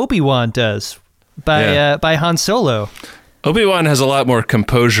that Obi-Wan does by Han Solo. Obi-Wan has a lot more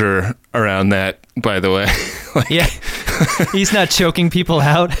composure around that, by the way. Yeah. He's not choking people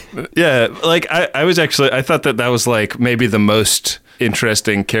out. Yeah, like I thought that was like maybe the most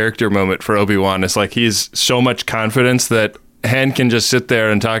interesting character moment for Obi-Wan. It's like he's so much confidence that Han can just sit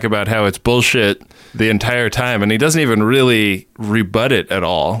there and talk about how it's bullshit the entire time, and he doesn't even really rebut it at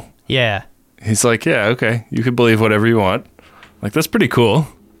all. Yeah. He's like, yeah, okay, you can believe whatever you want. Like, that's pretty cool.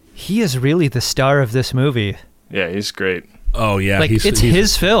 He is really the star of this movie. Yeah, he's great. Oh, yeah. Like, it's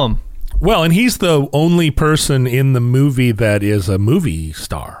his film. Well, and he's the only person in the movie that is a movie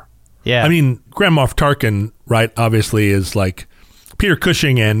star. Yeah. I mean, Grand Moff Tarkin, right, obviously is like... Peter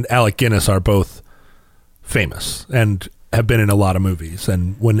Cushing and Alec Guinness are both famous and have been in a lot of movies.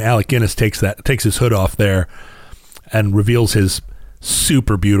 And when Alec Guinness takes his hood off there and reveals his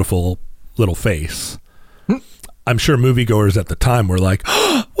super beautiful little face, I'm sure moviegoers at the time were like,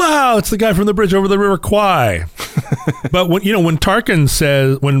 oh, wow, it's the guy from the bridge over the River Kwai. But when Tarkin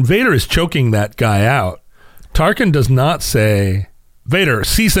says, when Vader is choking that guy out, Tarkin does not say, Vader,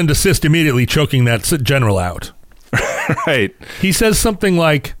 cease and desist immediately, choking that general out. Right. He says something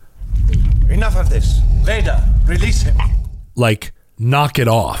like, enough of this. Vader, release him. Like, knock it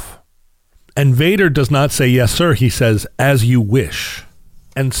off. And Vader does not say, yes, sir. He says, as you wish.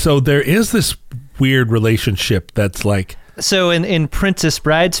 And so there is this weird relationship that's like... So in Princess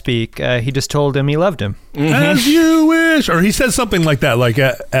Bride speak, he just told him he loved him. As you wish. Or he says something like that, like,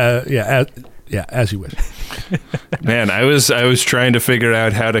 as you wish. Man, I was trying to figure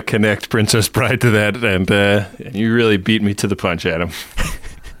out how to connect Princess Bride to that, and you really beat me to the punch, Adam.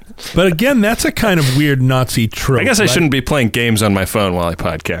 But again, that's a kind of weird Nazi trope. I guess I right? shouldn't be playing games on my phone while I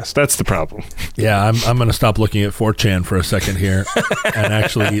podcast. That's the problem. Yeah, I'm going to stop looking at 4chan for a second here and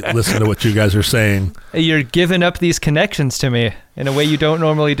actually listen to what you guys are saying. You're giving up these connections to me in a way you don't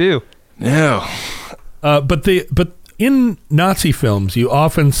normally do. No. But in Nazi films, you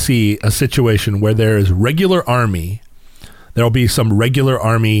often see a situation where there is regular army. There will be some regular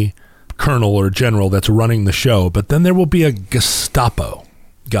army colonel or general that's running the show, but then there will be a Gestapo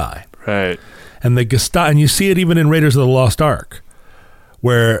guy. Right. And the Gestapo, and you see it even in Raiders of the Lost Ark,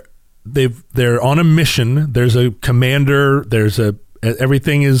 where they're on a mission. There's a commander.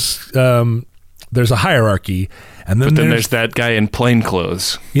 Everything is there's a hierarchy, and then there's that guy in plain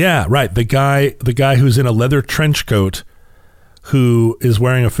clothes. Yeah, right. The guy who's in a leather trench coat, who is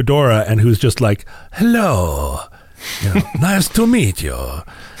wearing a fedora, and who's just like, "Hello, nice to meet you,"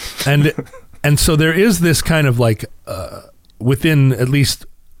 and so there is this kind of like within at least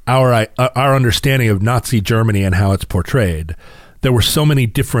our understanding of Nazi Germany and how it's portrayed. There were so many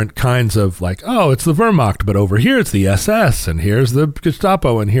different kinds of like, oh, it's the Wehrmacht, but over here it's the SS, and here's the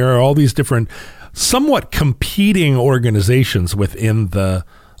Gestapo, and here are all these different somewhat competing organizations within the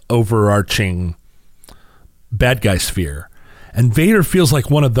overarching bad guy sphere. And Vader feels like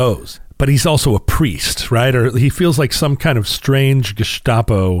one of those, but he's also a priest, right? Or he feels like some kind of strange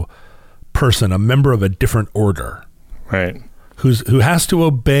Gestapo person, a member of a different order. Right. Who has to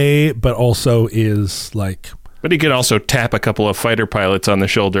obey, but also is like... But he could also tap a couple of fighter pilots on the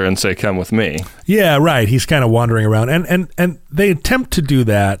shoulder and say, come with me. Yeah, right. He's kind of wandering around. And they attempt to do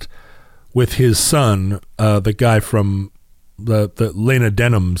that with his son, the guy from the Lena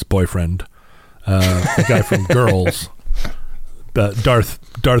Dunham's boyfriend, the guy from Girls,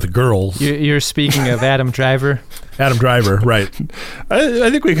 Darth Girls. You're speaking of Adam Driver? Adam Driver, right.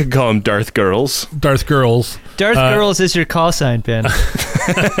 I think we could call him Darth Girls. Darth Girls. Darth Girls is your call sign, Ben.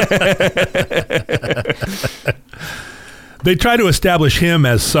 They try to establish him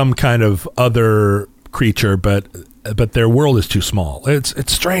as some kind of other creature, but their world is too small.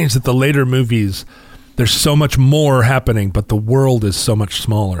 It's strange that the later movies, there's so much more happening, but the world is so much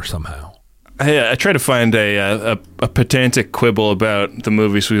smaller somehow. I try to find a pedantic quibble about the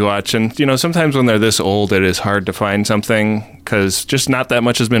movies we watch, and sometimes when they're this old, it is hard to find something because just not that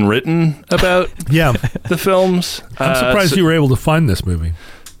much has been written about the films. I'm surprised you were able to find this movie.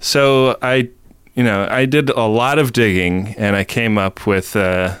 So I did a lot of digging, and I came up with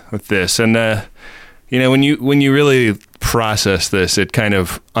this, and when you really process this, it kind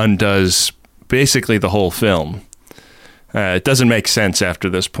of undoes basically the whole film. It doesn't make sense after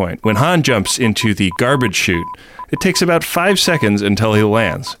this point. When Han jumps into the garbage chute, it takes about 5 seconds until he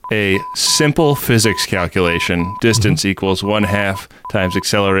lands. A simple physics calculation, distance equals 1/2 times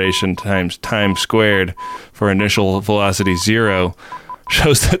acceleration times time squared for initial velocity 0,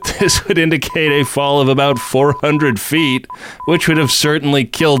 shows that this would indicate a fall of about 400 feet, which would have certainly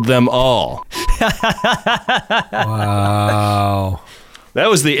killed them all. Wow. That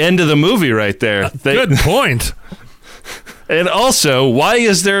was the end of the movie right there. Good point. And also, why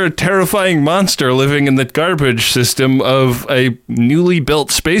is there a terrifying monster living in the garbage system of a newly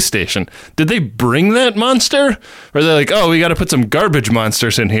built space station? Did they bring that monster? Or they're like, oh, we got to put some garbage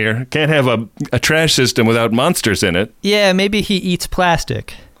monsters in here. Can't have a trash system without monsters in it. Yeah, maybe he eats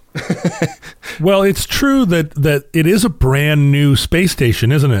plastic. Well, it's true that it is a brand new space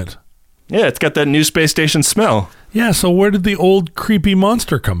station, isn't it? Yeah, it's got that new space station smell. Yeah, so where did the old creepy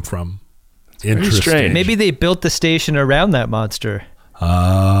monster come from? Interesting. Strange. Maybe they built the station around that monster.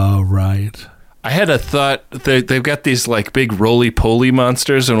 Right. I had a thought. They've got these like big roly-poly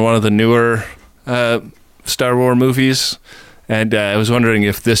monsters in one of the newer Star Wars movies, and I was wondering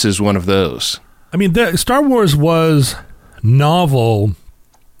if this is one of those. I mean, Star Wars was novel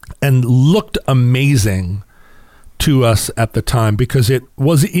and looked amazing to us at the time because it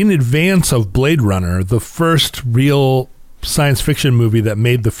was in advance of Blade Runner, the first real science fiction movie that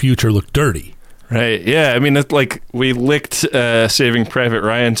made the future look dirty. Right. Yeah. I mean, it's like we licked Saving Private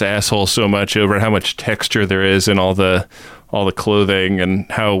Ryan's asshole so much over how much texture there is in all the clothing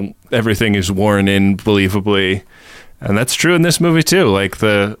and how everything is worn in believably. And that's true in this movie too. Like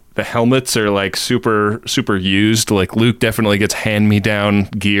the helmets are like super used. Like Luke definitely gets hand-me-down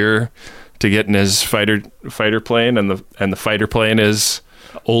gear to get in his fighter plane, and the fighter plane is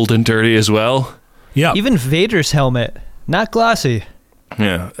old and dirty as well. Yeah. Even Vader's helmet, not glossy.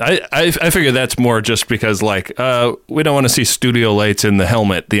 Yeah, I figure that's more just because, like, we don't want to see studio lights in the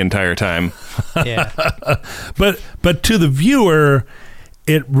helmet the entire time. Yeah. But to the viewer,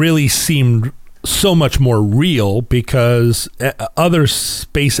 it really seemed so much more real because other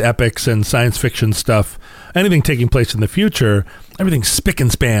space epics and science fiction stuff, anything taking place in the future, everything's spick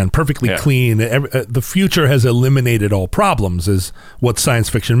and span, perfectly clean. The future has eliminated all problems, is what science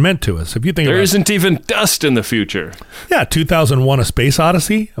fiction meant to us. If you think there about isn't even dust in the future. Yeah, 2001: A Space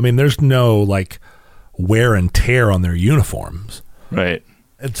Odyssey. I mean, there's no like wear and tear on their uniforms. Right.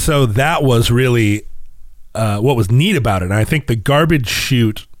 And so that was really what was neat about it. And I think the garbage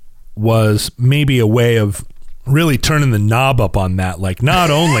chute was maybe a way of really turning the knob up on that. Like,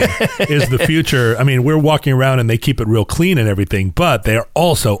 not only is the future, I mean, we're walking around and they keep it real clean and everything, but they're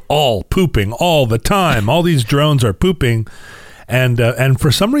also all pooping all the time. All these drones are pooping. And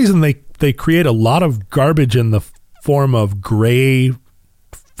for some reason, they create a lot of garbage in the form of gray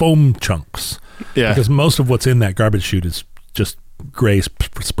foam chunks. Yeah. Because most of what's in that garbage chute is just gray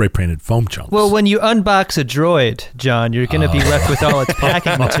spray painted foam chunks. Well, when you unbox a droid, John, you're going to be left with all its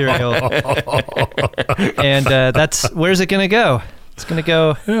packing material. And where's it going to go? It's going to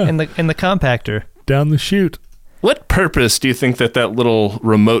go in the compactor. Down the chute. What purpose do you think that little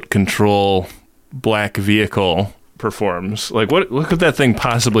remote control black vehicle performs? Like, what could that thing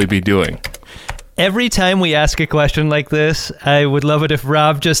possibly be doing? Every time we ask a question like this, I would love it if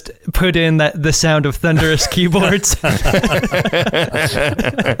Rob just put in the sound of thunderous keyboards. Is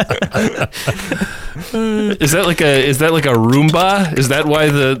that like a Roomba? Is that why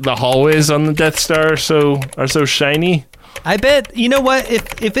the hallways on the Death Star are so shiny? I bet, you know what,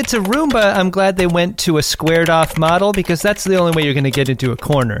 if it's a Roomba, I'm glad they went to a squared off model, because that's the only way you're going to get into a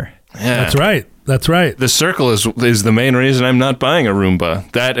corner. Yeah. That's right. The circle is the main reason I'm not buying a Roomba.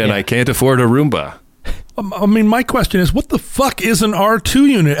 That and I can't afford a Roomba. I mean, my question is, what the fuck is an R2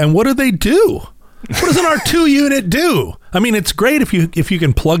 unit, and what do they do? What does an R2 unit do? I mean, it's great if you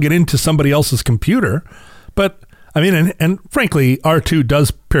can plug it into somebody else's computer, but I mean, and frankly, R2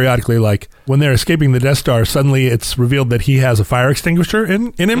 does periodically, like when they're escaping the Death Star, suddenly it's revealed that he has a fire extinguisher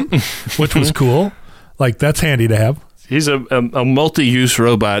in him, which was cool. Like, that's handy to have. He's a multi-use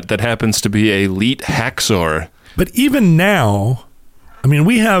robot that happens to be a elite hacksaw. But even now, I mean,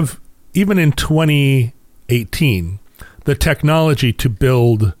 we have, even in 2018, the technology to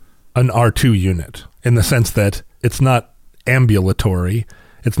build an R2 unit, in the sense that it's not ambulatory,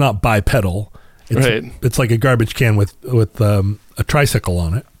 it's not bipedal. It's like a garbage can with a tricycle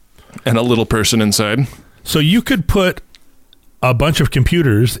on it. And a little person inside. So you could put a bunch of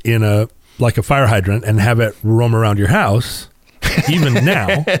computers in a fire hydrant and have it roam around your house, even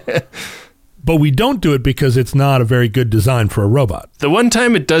now. But we don't do it because it's not a very good design for a robot. The one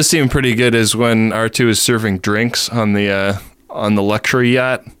time it does seem pretty good is when R2 is serving drinks on the luxury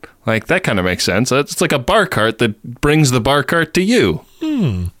yacht. Like, that kind of makes sense. It's like a bar cart that brings the bar cart to you.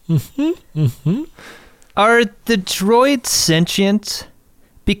 Are the droids sentient?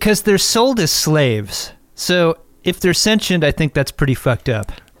 Because they're sold as slaves. So if they're sentient, I think that's pretty fucked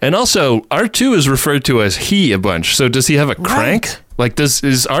up. And also, R2 is referred to as he a bunch. So does he have a crank? Right. Like, is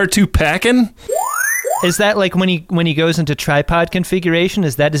R2 packing? Is that like when he goes into tripod configuration?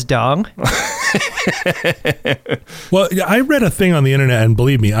 Is that his dong? Well, I read a thing on the internet, and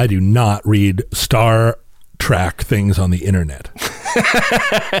believe me, I do not read Star Trek things on the internet.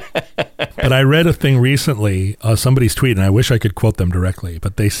 But I read a thing recently, somebody's tweet, and I wish I could quote them directly,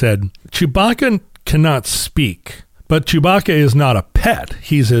 but they said, Chewbacca cannot speak, but Chewbacca is not a pet.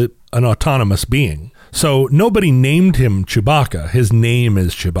 He's an autonomous being. So nobody named him Chewbacca. His name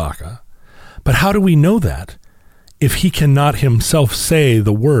is Chewbacca. But how do we know that if he cannot himself say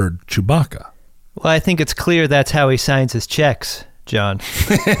the word Chewbacca? Well, I think it's clear that's how he signs his checks, John.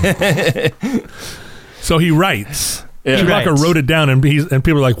 So he writes. Yeah. Chewbacca Right. wrote it down, and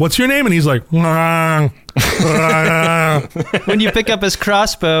people are like, "What's your name?" And he's like, When you pick up his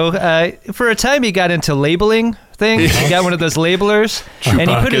crossbow, for a time he got into labeling things. He got one of those labelers, and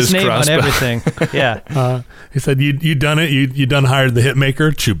he put his Chewbacca's name crossbow. on everything. Yeah. He said, "You done it? You done hired the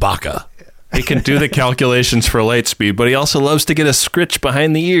hitmaker, Chewbacca." He can do the calculations for light speed, but he also loves to get a scritch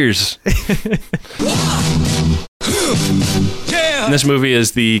behind the ears. And this movie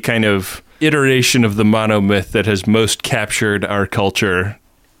is the kind of iteration of the monomyth that has most captured our culture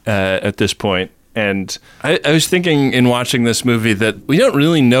at this point. And I was thinking in watching this movie that we don't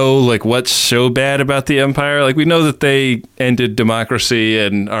really know like what's so bad about the Empire. Like, we know that they ended democracy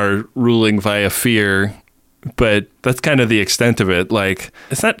and are ruling via fear, but that's kind of the extent of it. Like,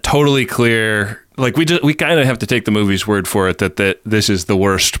 it's not totally clear Like we kind of have to take the movie's word for it that this is the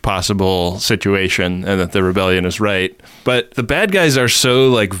worst possible situation and that the rebellion is right. But the bad guys are so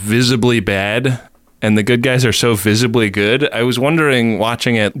like visibly bad and the good guys are so visibly good. I was wondering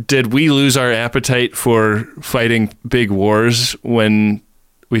watching it, did we lose our appetite for fighting big wars when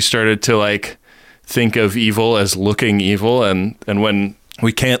we started to like think of evil as looking evil, and when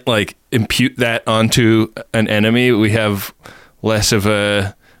we can't like impute that onto an enemy, we have less of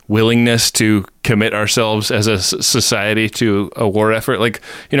a willingness to commit ourselves as a society to a war effort. Like,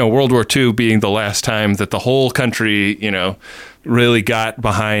 World War II being the last time that the whole country, really got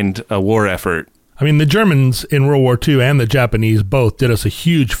behind a war effort. I mean, the Germans in World War II and the Japanese both did us a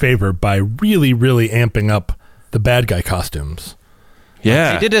huge favor by really, really amping up the bad guy costumes.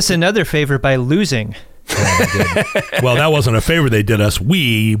 Yeah. They did us another favor by losing. Yeah, they did. Well, that wasn't a favor they did us.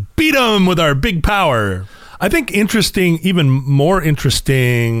 We beat them with our big power. I think even more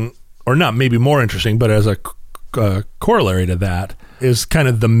interesting, or not maybe more interesting, but as a corollary to that, is kind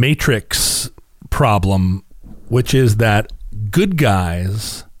of the Matrix problem, which is that good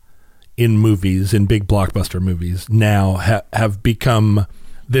guys in movies, in big blockbuster movies, now have become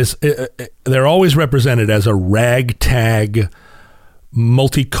this, they're always represented as a ragtag,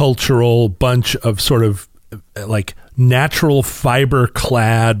 multicultural bunch of sort of like natural fiber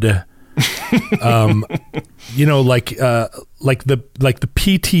clad like the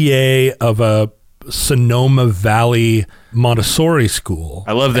PTA of a Sonoma Valley Montessori school.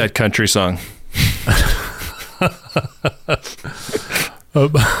 I love that country song.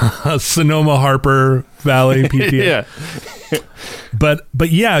 Sonoma Harper Valley PTA. Yeah.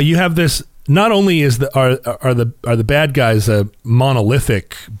 But yeah, you have this. Not only are the bad guys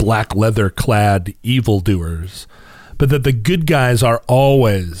monolithic black leather clad evildoers, but that the good guys are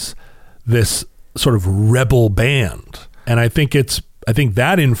always this sort of rebel band. And I think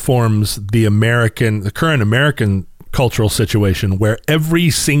that informs the current American cultural situation, where every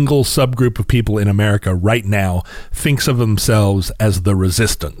single subgroup of people in America right now thinks of themselves as the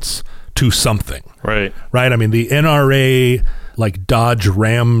resistance to something. Right. I mean, the NRA, like Dodge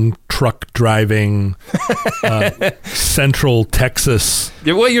Ram truck driving, Central Texas.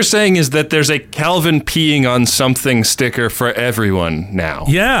 Yeah, what you're saying is that there's a Calvin peeing on something sticker for everyone now.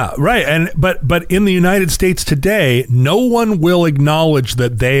 Yeah, right. But in the United States today, no one will acknowledge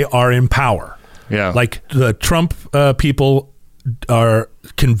that they are in power. Yeah. Like the Trump people are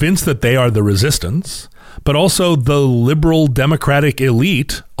convinced that they are the resistance, but also the liberal Democratic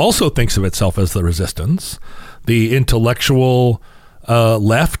elite also thinks of itself as the resistance. The intellectual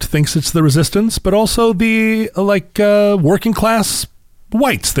left thinks it's the resistance, but also the working class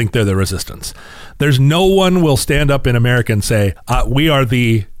whites think they're the resistance. There's no one will stand up in America and say, we're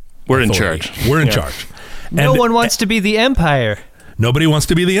in charge. We're in charge. No one wants to be the empire. Nobody wants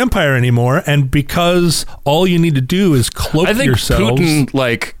to be the empire anymore, and because all you need to do is cloak yourselves. I think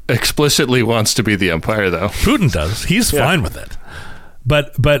Putin explicitly wants to be the empire, though. Putin does. He's fine with it.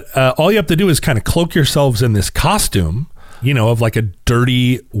 But all you have to do is kind of cloak yourselves in this costume, of like a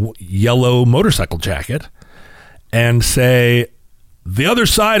dirty yellow motorcycle jacket, and say the other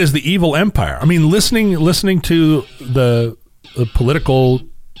side is the evil empire. I mean, listening to the political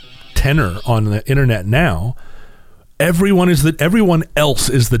tenor on the internet now, everyone else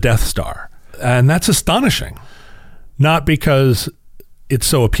is the Death Star, and that's astonishing. Not because it's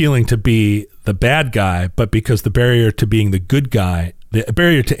so appealing to be the bad guy, but because the barrier to being the good guy, the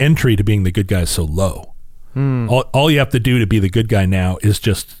barrier to entry to being the good guy is so low. All you have to do to be the good guy now is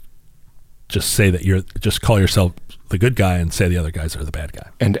just say that just call yourself the good guy and say the other guys are the bad guy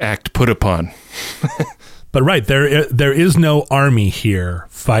and act put upon. But right, there is no army here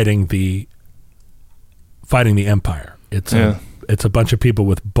fighting the empire. It's a bunch of people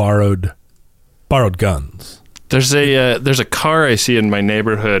with borrowed guns. There's a car I see in my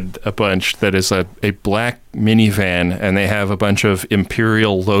neighborhood a bunch that is a black minivan, and they have a bunch of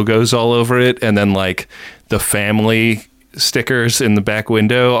Imperial logos all over it, and then like the family stickers in the back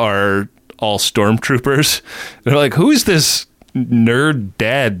window are all stormtroopers. They're like, who is this nerd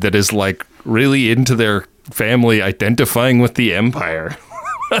dad that is like really into their family identifying with the empire?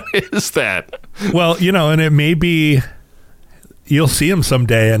 What is that? Well, and it may be you'll see him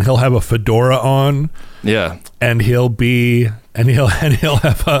someday and he'll have a fedora on. Yeah. And he'll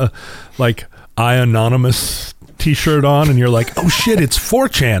have a like I Anonymous t-shirt on, and you're like, "Oh shit, it's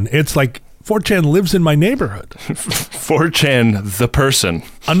 4chan." It's like 4chan lives in my neighborhood. 4chan the person.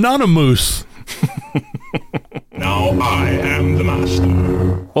 Anonymous. Now I am the master.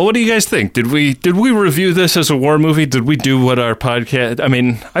 Well, what do you guys think? Did we review this as a war movie? Did we do what our podcast... I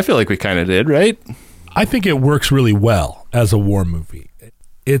mean, I feel like we kind of did, right? I think it works really well as a war movie.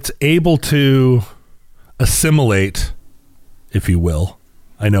 it's able to assimilate, if you will.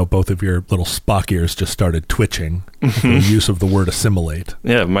 I know both of your little Spock ears just started twitching with the use of the word assimilate.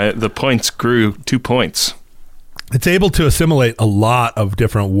 Yeah, the points grew 2 points. It's able to assimilate a lot of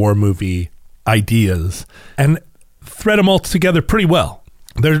different war movie ideas and thread them all together pretty well.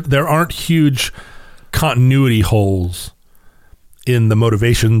 There aren't huge continuity holes in the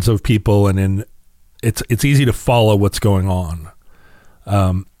motivations of people, and it's easy to follow what's going on.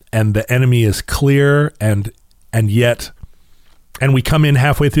 And the enemy is clear, and yet, and we come in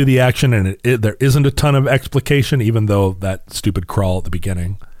halfway through the action, and there isn't a ton of explication, even though that stupid crawl at the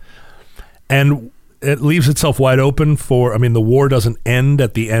beginning. And it leaves itself wide open for, the war doesn't end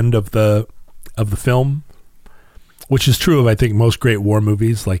at the end of the film, which is true of, I think, most great war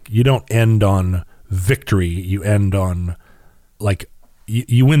movies. Like, you don't end on victory. You end on, like,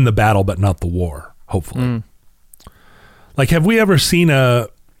 you win the battle, but not the war, hopefully. Like, have we ever seen a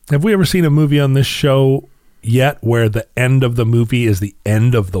movie on this show yet where the end of the movie is the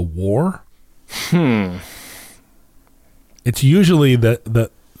end of the war? It's usually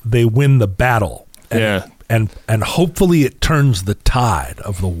that they win the battle. And hopefully it turns the tide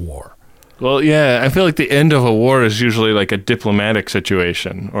of the war. Well, yeah, I feel like the end of a war is usually like a diplomatic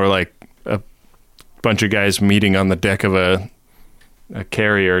situation, or like a bunch of guys meeting on the deck of a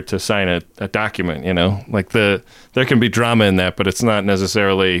carrier to sign a document, Like there can be drama in that, but it's not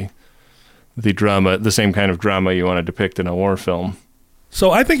necessarily the same kind of drama you want to depict in a war film. So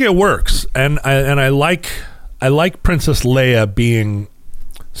I think it works, and I like Princess Leia being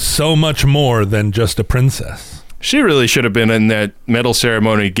so much more than just a princess. She really should have been in that medal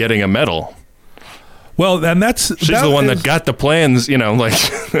ceremony getting a medal. Well, and she's the one that got the plans, like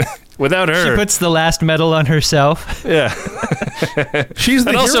without her. She puts the last medal on herself. Yeah. She's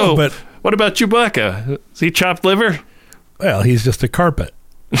the hero, but what about Chewbacca? Is he chopped liver? Well, he's just a carpet.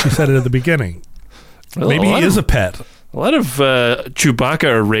 She said it at the beginning. Well, maybe he is a pet. A lot of Chewbacca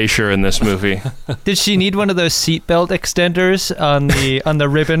erasure in this movie. Did she need one of those seatbelt extenders on the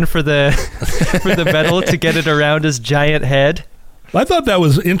ribbon for the medal to get it around his giant head? I thought that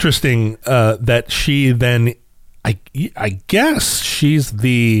was interesting. That she then, I guess she's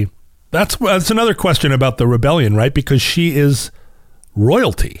the. That's another question about the rebellion, right? Because she is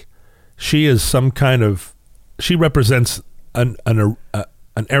royalty. She is some kind of. She represents an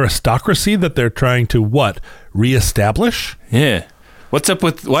aristocracy that they're trying to reestablish? Yeah. What's up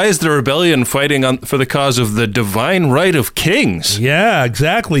with, why is the rebellion fighting for the cause of the divine right of kings? Yeah,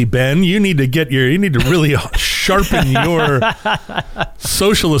 exactly, Ben. You need to really sharpen your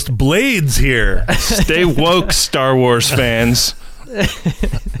socialist blades here. Stay woke, Star Wars fans.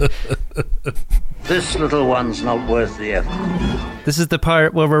 This little one's not worth the effort. This is the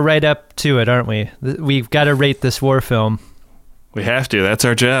part where we're right up to it, aren't we? We've got to rate this war film. We have to. That's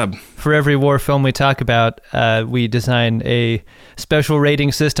our job. For every war film we talk about, we design a special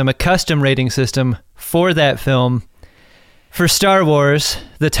rating system, a custom rating system for that film. For Star Wars,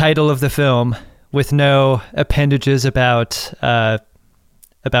 the title of the film, with no appendages about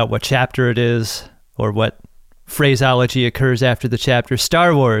what chapter it is or what phraseology occurs after the chapter.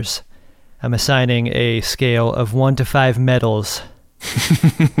 Star Wars, I'm assigning a scale of 1 to 5 medals.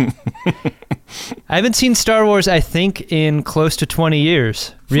 I haven't seen Star Wars, I think, in close to 20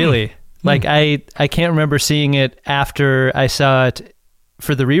 years, really. Like, I can't remember seeing it after I saw it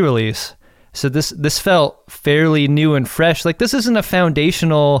for the re-release. So this felt fairly new and fresh. Like, this isn't a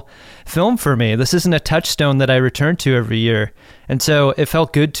foundational film for me. This isn't a touchstone that I return to every year. And so it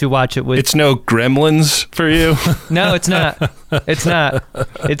felt good to watch it with... It's no Gremlins for you? No, it's not. It's not.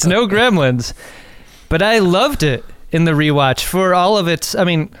 It's no Gremlins. But I loved it in the rewatch for all of its...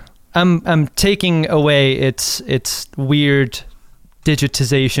 I'm taking away its weird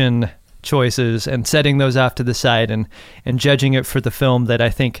digitization choices and setting those off to the side and judging it for the film that I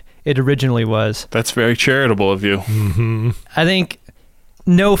think it originally was. That's very charitable of you. Mm-hmm. I think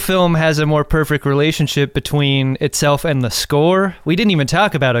no film has a more perfect relationship between itself and the score. We didn't even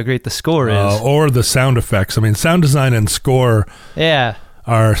talk about how great the score is. Or the sound effects. Sound design and score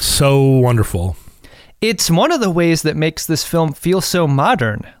are so wonderful. It's one of the ways that makes this film feel so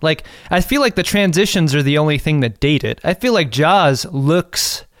modern. Like, I feel like the transitions are the only thing that date it. I feel like Jaws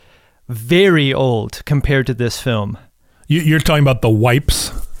looks very old compared to this film. You're talking about the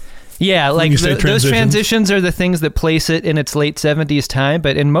wipes? Yeah, like those transitions are the things that place it in its late 70s time,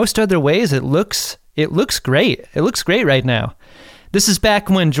 but in most other ways, it looks great. It looks great right now. This is back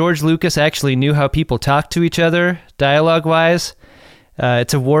when George Lucas actually knew how people talk to each other, dialogue-wise.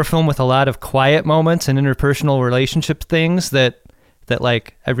 It's a war film with a lot of quiet moments and interpersonal relationship things that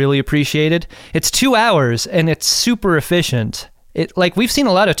like I really appreciated. It's 2 hours and it's super efficient. Like, we've seen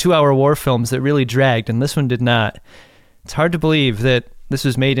a lot of 2-hour war films that really dragged, and this one did not. It's hard to believe that this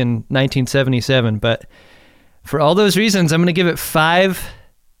was made in 1977, but for all those reasons, I'm going to give it 5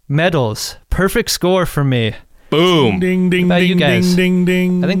 medals. Perfect score for me. Boom. Ding, ding, How about you ding, guys? ding,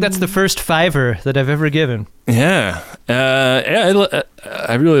 ding, ding. I think that's the first 5er that I've ever given. Yeah.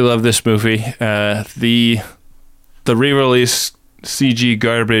 I really love this movie. The re-release CG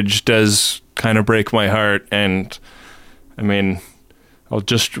garbage does kind of break my heart, and I mean, I'll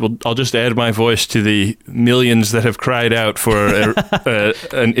just add my voice to the millions that have cried out for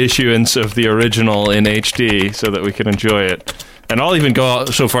an issuance of the original in HD so that we can enjoy it. And I'll even go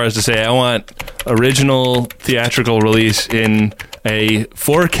so far as to say I want original theatrical release in a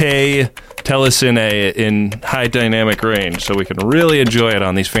 4K telecine in high dynamic range so we can really enjoy it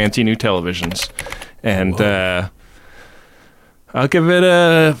on these fancy new televisions. And I'll give it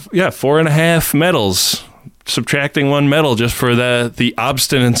 4.5 medals, subtracting 1 medal just for the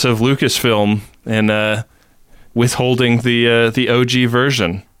obstinance of Lucasfilm and withholding the OG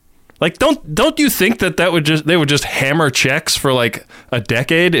version. Like, don't you think that they would just hammer checks for like a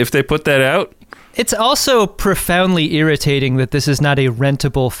decade if they put that out? It's also profoundly irritating that this is not a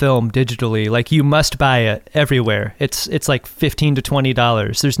rentable film digitally. Like, you must buy it everywhere. It's like $15 to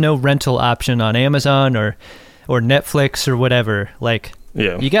 $20. There's no rental option on Amazon or Netflix or whatever. Like,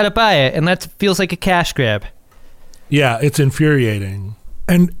 you got to buy it, and that feels like a cash grab. Yeah, it's infuriating.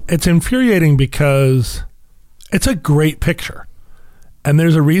 And it's infuriating because it's a great picture. And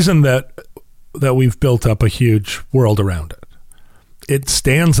there's a reason that we've built up a huge world around it. It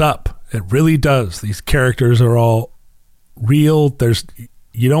stands up. It really does. These characters are all real.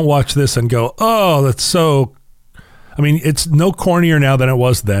 You don't watch this and go, oh, that's so... I mean, it's no cornier now than it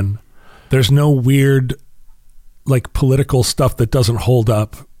was then. There's no weird, like, political stuff that doesn't hold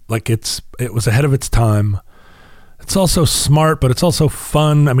up. Like, it was ahead of its time. It's also smart, but it's also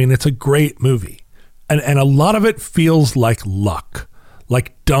fun. I mean, it's a great movie. And a lot of it feels like luck.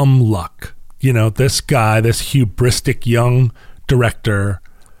 Like dumb luck. You know, this guy, this hubristic young director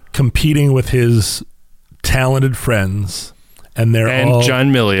competing with his talented friends, and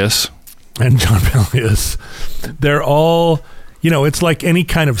John Milius. They're all, you know, it's like any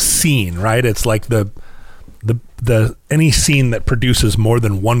kind of scene, right? It's like the any scene that produces more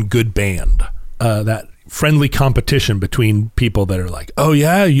than one good band. That friendly competition between people that are like, oh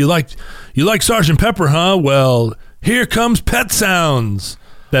yeah, you like Sgt. Pepper, huh? Well, here comes Pet Sounds,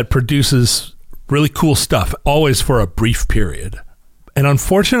 that produces really cool stuff, always for a brief period. And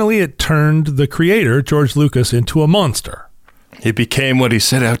unfortunately, it turned the creator, George Lucas, into a monster. He became what he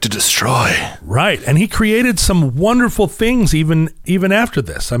set out to destroy. Right. And he created some wonderful things even after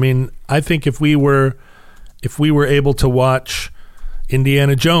this. I mean, I think if we were able to watch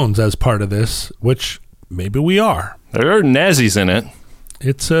Indiana Jones as part of this, which maybe we are. There are Nazis in it.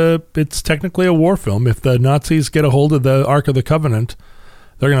 It's technically a war film. If the Nazis get a hold of the Ark of the Covenant,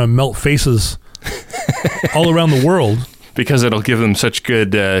 they're going to melt faces all around the world. Because it'll give them such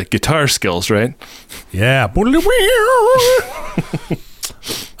good guitar skills, right? Yeah. But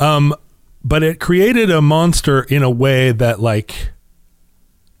it created a monster in a way that, like,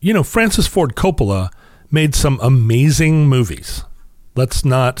 you know, Francis Ford Coppola made some amazing movies. Let's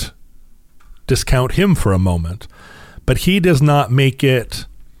not discount him for a moment. But he does not make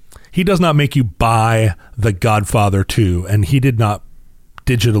you buy The Godfather 2, and he did not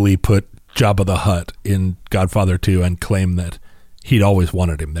digitally put Jabba the Hutt in Godfather 2 and claim that he'd always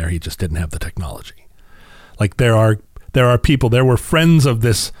wanted him there. He just didn't have the technology. Like, there are people, there were friends of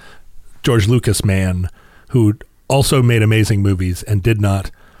this George Lucas man who also made amazing movies and did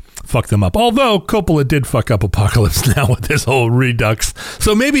not fuck them up. Although Coppola did fuck up Apocalypse Now with his whole Redux.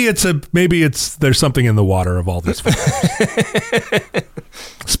 So maybe there's something in the water of all this.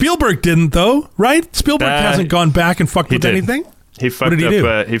 Spielberg didn't, though, right? Spielberg hasn't gone back and fucked with anything. He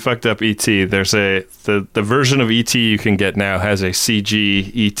fucked up E.T. There's the version of E.T. you can get now has a CG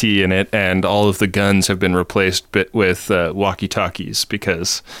E.T. in it, and all of the guns have been replaced with walkie-talkies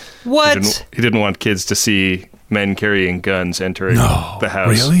because he didn't want kids to see men carrying guns entering the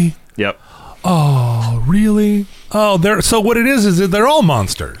house. Really? Yep. Oh, really? Oh, so what it is that they're all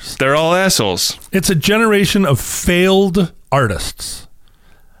monsters. They're all assholes. It's a generation of failed artists.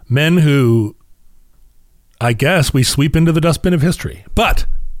 Men who, I guess, we sweep into the dustbin of history. But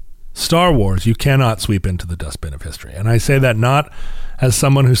Star Wars, you cannot sweep into the dustbin of history. And I say that not as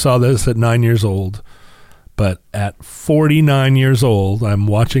someone who saw this at 9 years old, but at 49 years old, I'm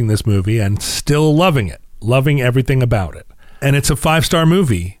watching this movie and still loving it. Loving everything about it. And it's a 5-star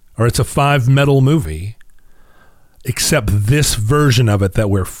movie, or it's a 5-medal movie, except this version of it that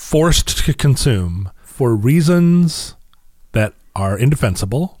we're forced to consume for reasons that are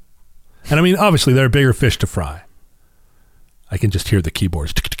indefensible. And I mean, obviously, there are bigger fish to fry. I can just hear the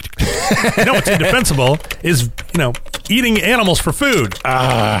keyboards. You know what's indefensible is, eating animals for food.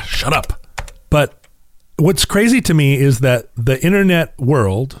 Shut up. But what's crazy to me is that the internet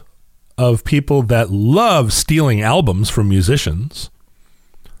world of people that love stealing albums from musicians,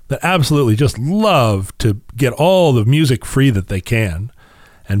 that absolutely just love to get all the music free that they can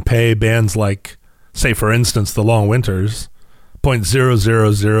and pay bands like, say, for instance, The Long Winters,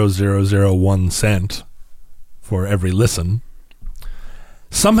 0.000001 cent for every listen.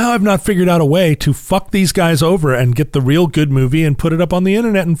 Somehow I've not figured out a way to fuck these guys over and get the real good movie and put it up on the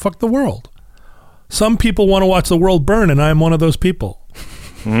internet and fuck the world. Some people want to watch the world burn, and I'm one of those people.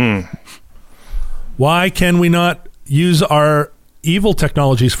 Why can we not use our evil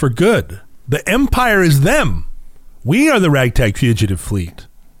technologies for good? The empire is them. We are the ragtag fugitive fleet.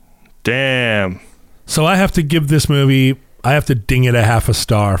 Damn. So I have to give this movie, I have to ding it a half a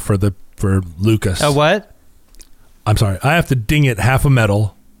star for Lucas. A what? I'm sorry. I have to ding it half a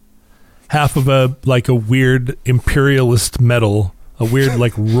medal, half of a weird imperialist medal, a weird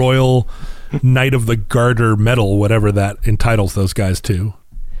Royal Knight of the Garter medal, whatever that entitles those guys to.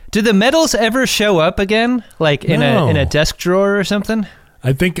 Do the medals ever show up again, in a desk drawer or something?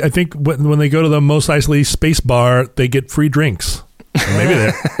 I think when they go to the Mos Eisley Space Bar, they get free drinks.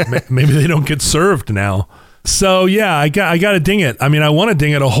 Maybe they don't get served now. So yeah, I got to ding it. I mean, I want to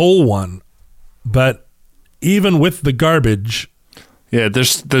ding it a whole one, but even with the garbage, yeah,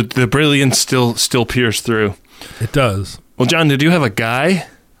 there's the brilliance still pierce through. It does. Well, John, did you have a guy?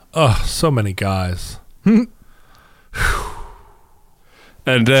 Oh, so many guys. And,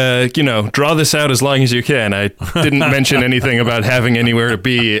 draw this out as long as you can. I didn't mention anything about having anywhere to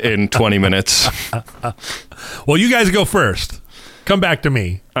be in 20 minutes. Well, you guys go first. Come back to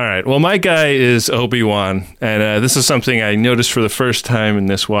me. All right. Well, my guy is Obi-Wan, and this is something I noticed for the first time in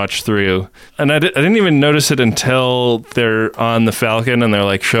this watch through. And I didn't even notice it until they're on the Falcon and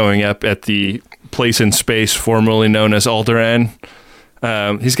they're showing up at the place in space formerly known as Alderaan.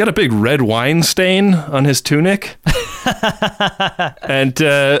 He's got a big red wine stain on his tunic. And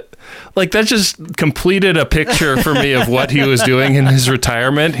that just completed a picture for me of what he was doing in his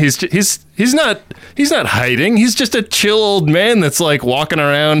retirement. He's not hiding. He's just a chill old man that's walking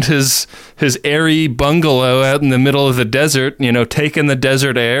around his airy bungalow out in the middle of the desert, taking the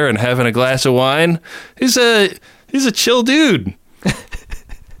desert air and having a glass of wine. He's a chill dude.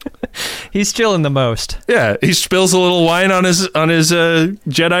 He's chilling the most. Yeah, he spills a little wine on his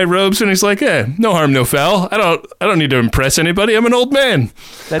Jedi robes, and he's like, no harm, no foul. I don't need to impress anybody. I'm an old man.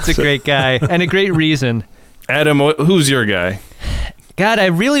 That's a great guy, and a great reason. Adam, who's your guy? God, I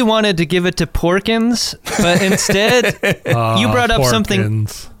really wanted to give it to Porkins, but instead, you brought up something.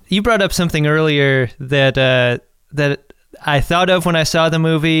 You brought up something earlier that I thought of when I saw the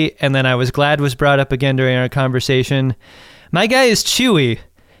movie, and then I was glad was brought up again during our conversation. My guy is Chewie.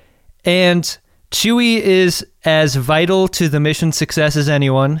 And Chewie is as vital to the mission's success as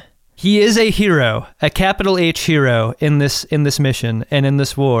anyone. He is a hero, a capital H hero in this mission and in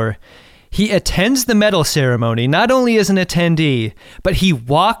this war. He attends the medal ceremony, not only as an attendee, but he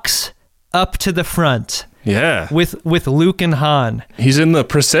walks up to the front. Yeah. With Luke and Han. He's in the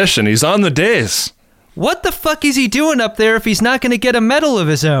procession. He's on the dais. What the fuck is he doing up there if he's not going to get a medal of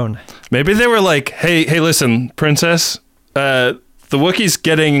his own? Maybe they were like, hey, listen, princess, the Wookiee's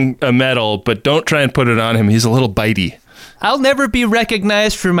getting a medal, but don't try and put it on him. He's a little bitey. I'll never be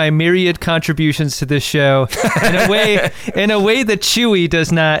recognized for my myriad contributions to this show in a way that Chewie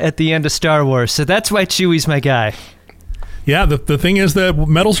does not at the end of Star Wars. So that's why Chewie's my guy. Yeah, the thing is that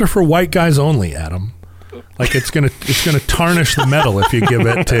medals are for white guys only, Adam. It's gonna tarnish the medal if you give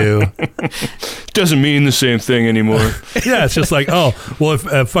it to. Doesn't mean the same thing anymore. Yeah, it's just if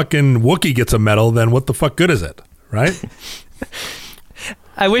a fucking Wookiee gets a medal, then what the fuck good is it, right?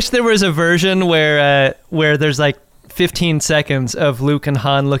 I wish there was a version where there's 15 seconds of Luke and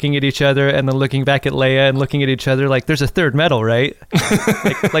Han looking at each other and then looking back at Leia and looking at each other there's a third medal, right?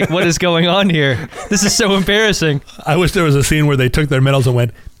 What is going on here? This is so embarrassing. I wish there was a scene where they took their medals and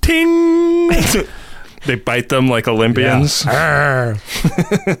went ting. They bite them like Olympians. Yeah.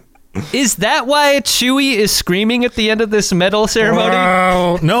 Is that why Chewie is screaming at the end of this medal ceremony?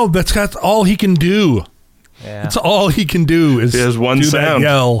 Wow. No, that's all he can do. Yeah. That's all he can do is he has one do sound. That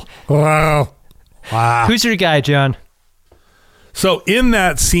yell. Wow. Who's your guy, John? So in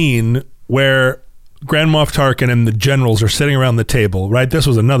that scene where Grand Moff Tarkin and the generals are sitting around the table, right? This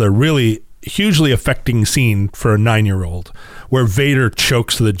was another really hugely affecting scene for a 9-year-old where Vader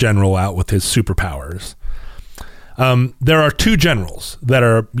chokes the general out with his superpowers. There are two generals that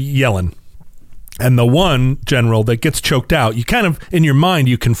are yelling. And the one general that gets choked out, you kind of, in your mind,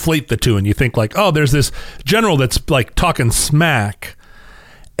 you conflate the two and you think like, oh, there's this general that's like talking smack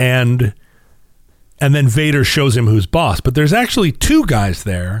and then Vader shows him who's boss. But there's actually two guys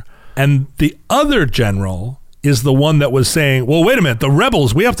there. And the other general is the one that was saying, well, wait a minute, the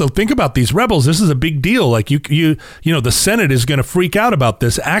rebels, we have to think about these rebels. This is a big deal. Like you know, the Senate is going to freak out about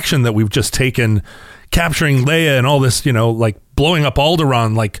this action that we've just taken, capturing Leia and all this, you know, like blowing up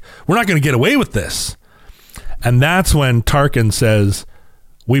Alderaan. Like, we're not going to get away with this. And that's when Tarkin says,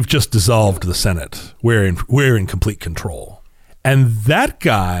 we've just dissolved the Senate. We're in complete control. And that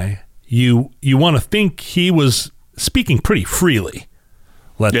guy, you want to think he was speaking pretty freely,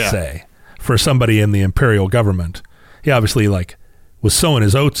 let's say, for somebody in the Imperial government. He obviously like was sowing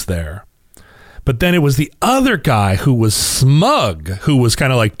his oats there. But then it was the other guy who was smug, who was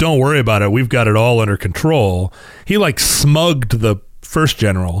kind of like, don't worry about it. We've got it all under control. He like smugged the first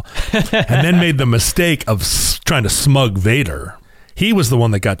general and then made the mistake of trying to smug Vader. He was the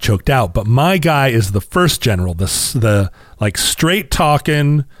one that got choked out. But my guy is the first general, the like straight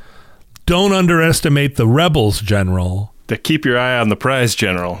talking, don't underestimate the rebels general. The keep your eye on the prize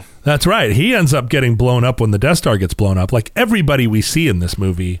general. That's right. He ends up getting blown up when the Death Star gets blown up. Like everybody we see in this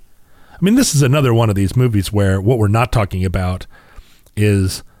movie. I mean, this is another one of these movies where what we're not talking about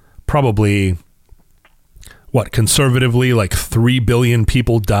is probably, conservatively, like 3 billion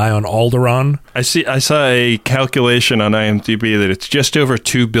people die on Alderaan. I saw a calculation on IMDb that it's just over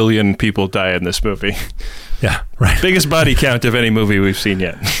 2 billion people die in this movie. Yeah, right. Biggest body count of any movie we've seen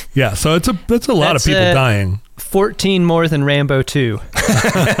yet. Yeah, so it's a lot of people dying. 14 more than Rambo 2.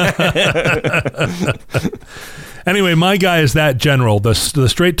 Anyway, my guy is that general, the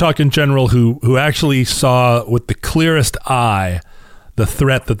straight-talking general who actually saw with the clearest eye the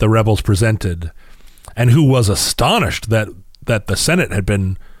threat that the rebels presented, and who was astonished that the Senate had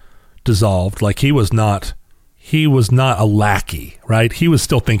been dissolved. Like he was not a lackey, right? He was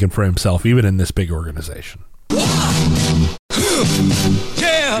still thinking for himself, even in this big organization.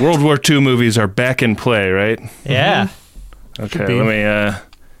 World War II movies are back in play, right? Yeah. Okay, let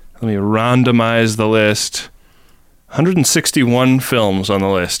me randomize the list. 161 films on the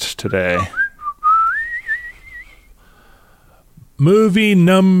list today. Movie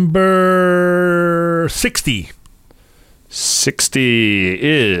number 60. 60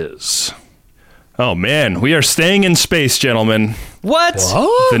 is... Oh, man. We are staying in space, gentlemen. What?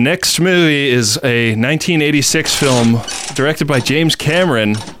 The next movie is a 1986 film directed by James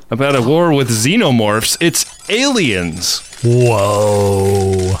Cameron about a war with xenomorphs. It's Aliens.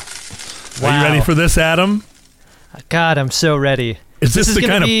 Whoa. Wow. Are you ready for this, Adam? God, I'm so ready. Is this the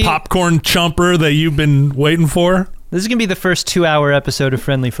kind of popcorn chomper that you've been waiting for? This is going to be the first 2-hour episode of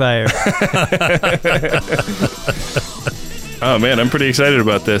Friendly Fire. Oh, man, I'm pretty excited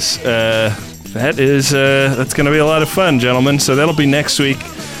about this. That's going to be a lot of fun, gentlemen. So that'll be next week.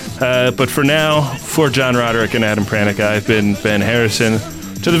 But for now, for John Roderick and Adam Pranica, I've been Ben Harrison.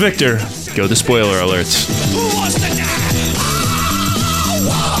 To the victor, go the spoiler alerts. Who wants to die?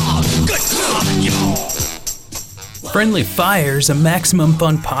 Good job, y'all. Friendly Fire's a Maximum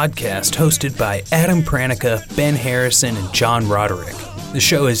Fun podcast hosted by Adam Pranica, Ben Harrison, and John Roderick. The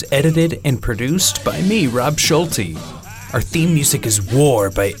show is edited and produced by me, Rob Schulte. Our theme music is War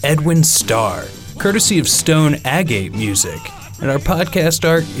by Edwin Starr, courtesy of Stone Agate Music, and our podcast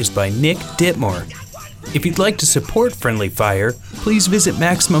art is by Nick Ditmore. If you'd like to support Friendly Fire, please visit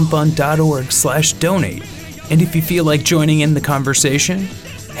MaximumFun.org/donate. And if you feel like joining in the conversation,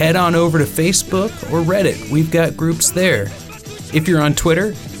 head on over to Facebook or Reddit. We've got groups there. If you're on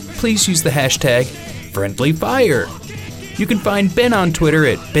Twitter, please use the hashtag FriendlyFire. You can find Ben on Twitter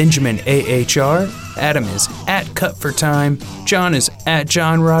at BenjaminAHR, Adam is at CutForTime, John is at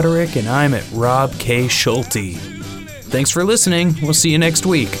John Roderick, and I'm at Rob K. Schulte. Thanks for listening. We'll see you next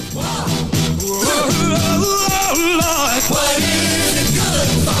week. What is it good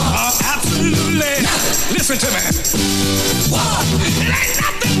for? Absolutely. Listen to me. It ain't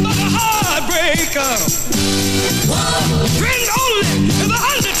nothing but a heartbreaker. Friend only is the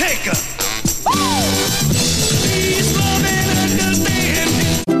Undertaker. Please love and understand.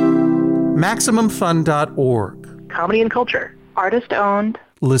 MaximumFun.org. Comedy and culture. Artist owned.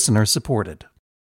 Listener supported.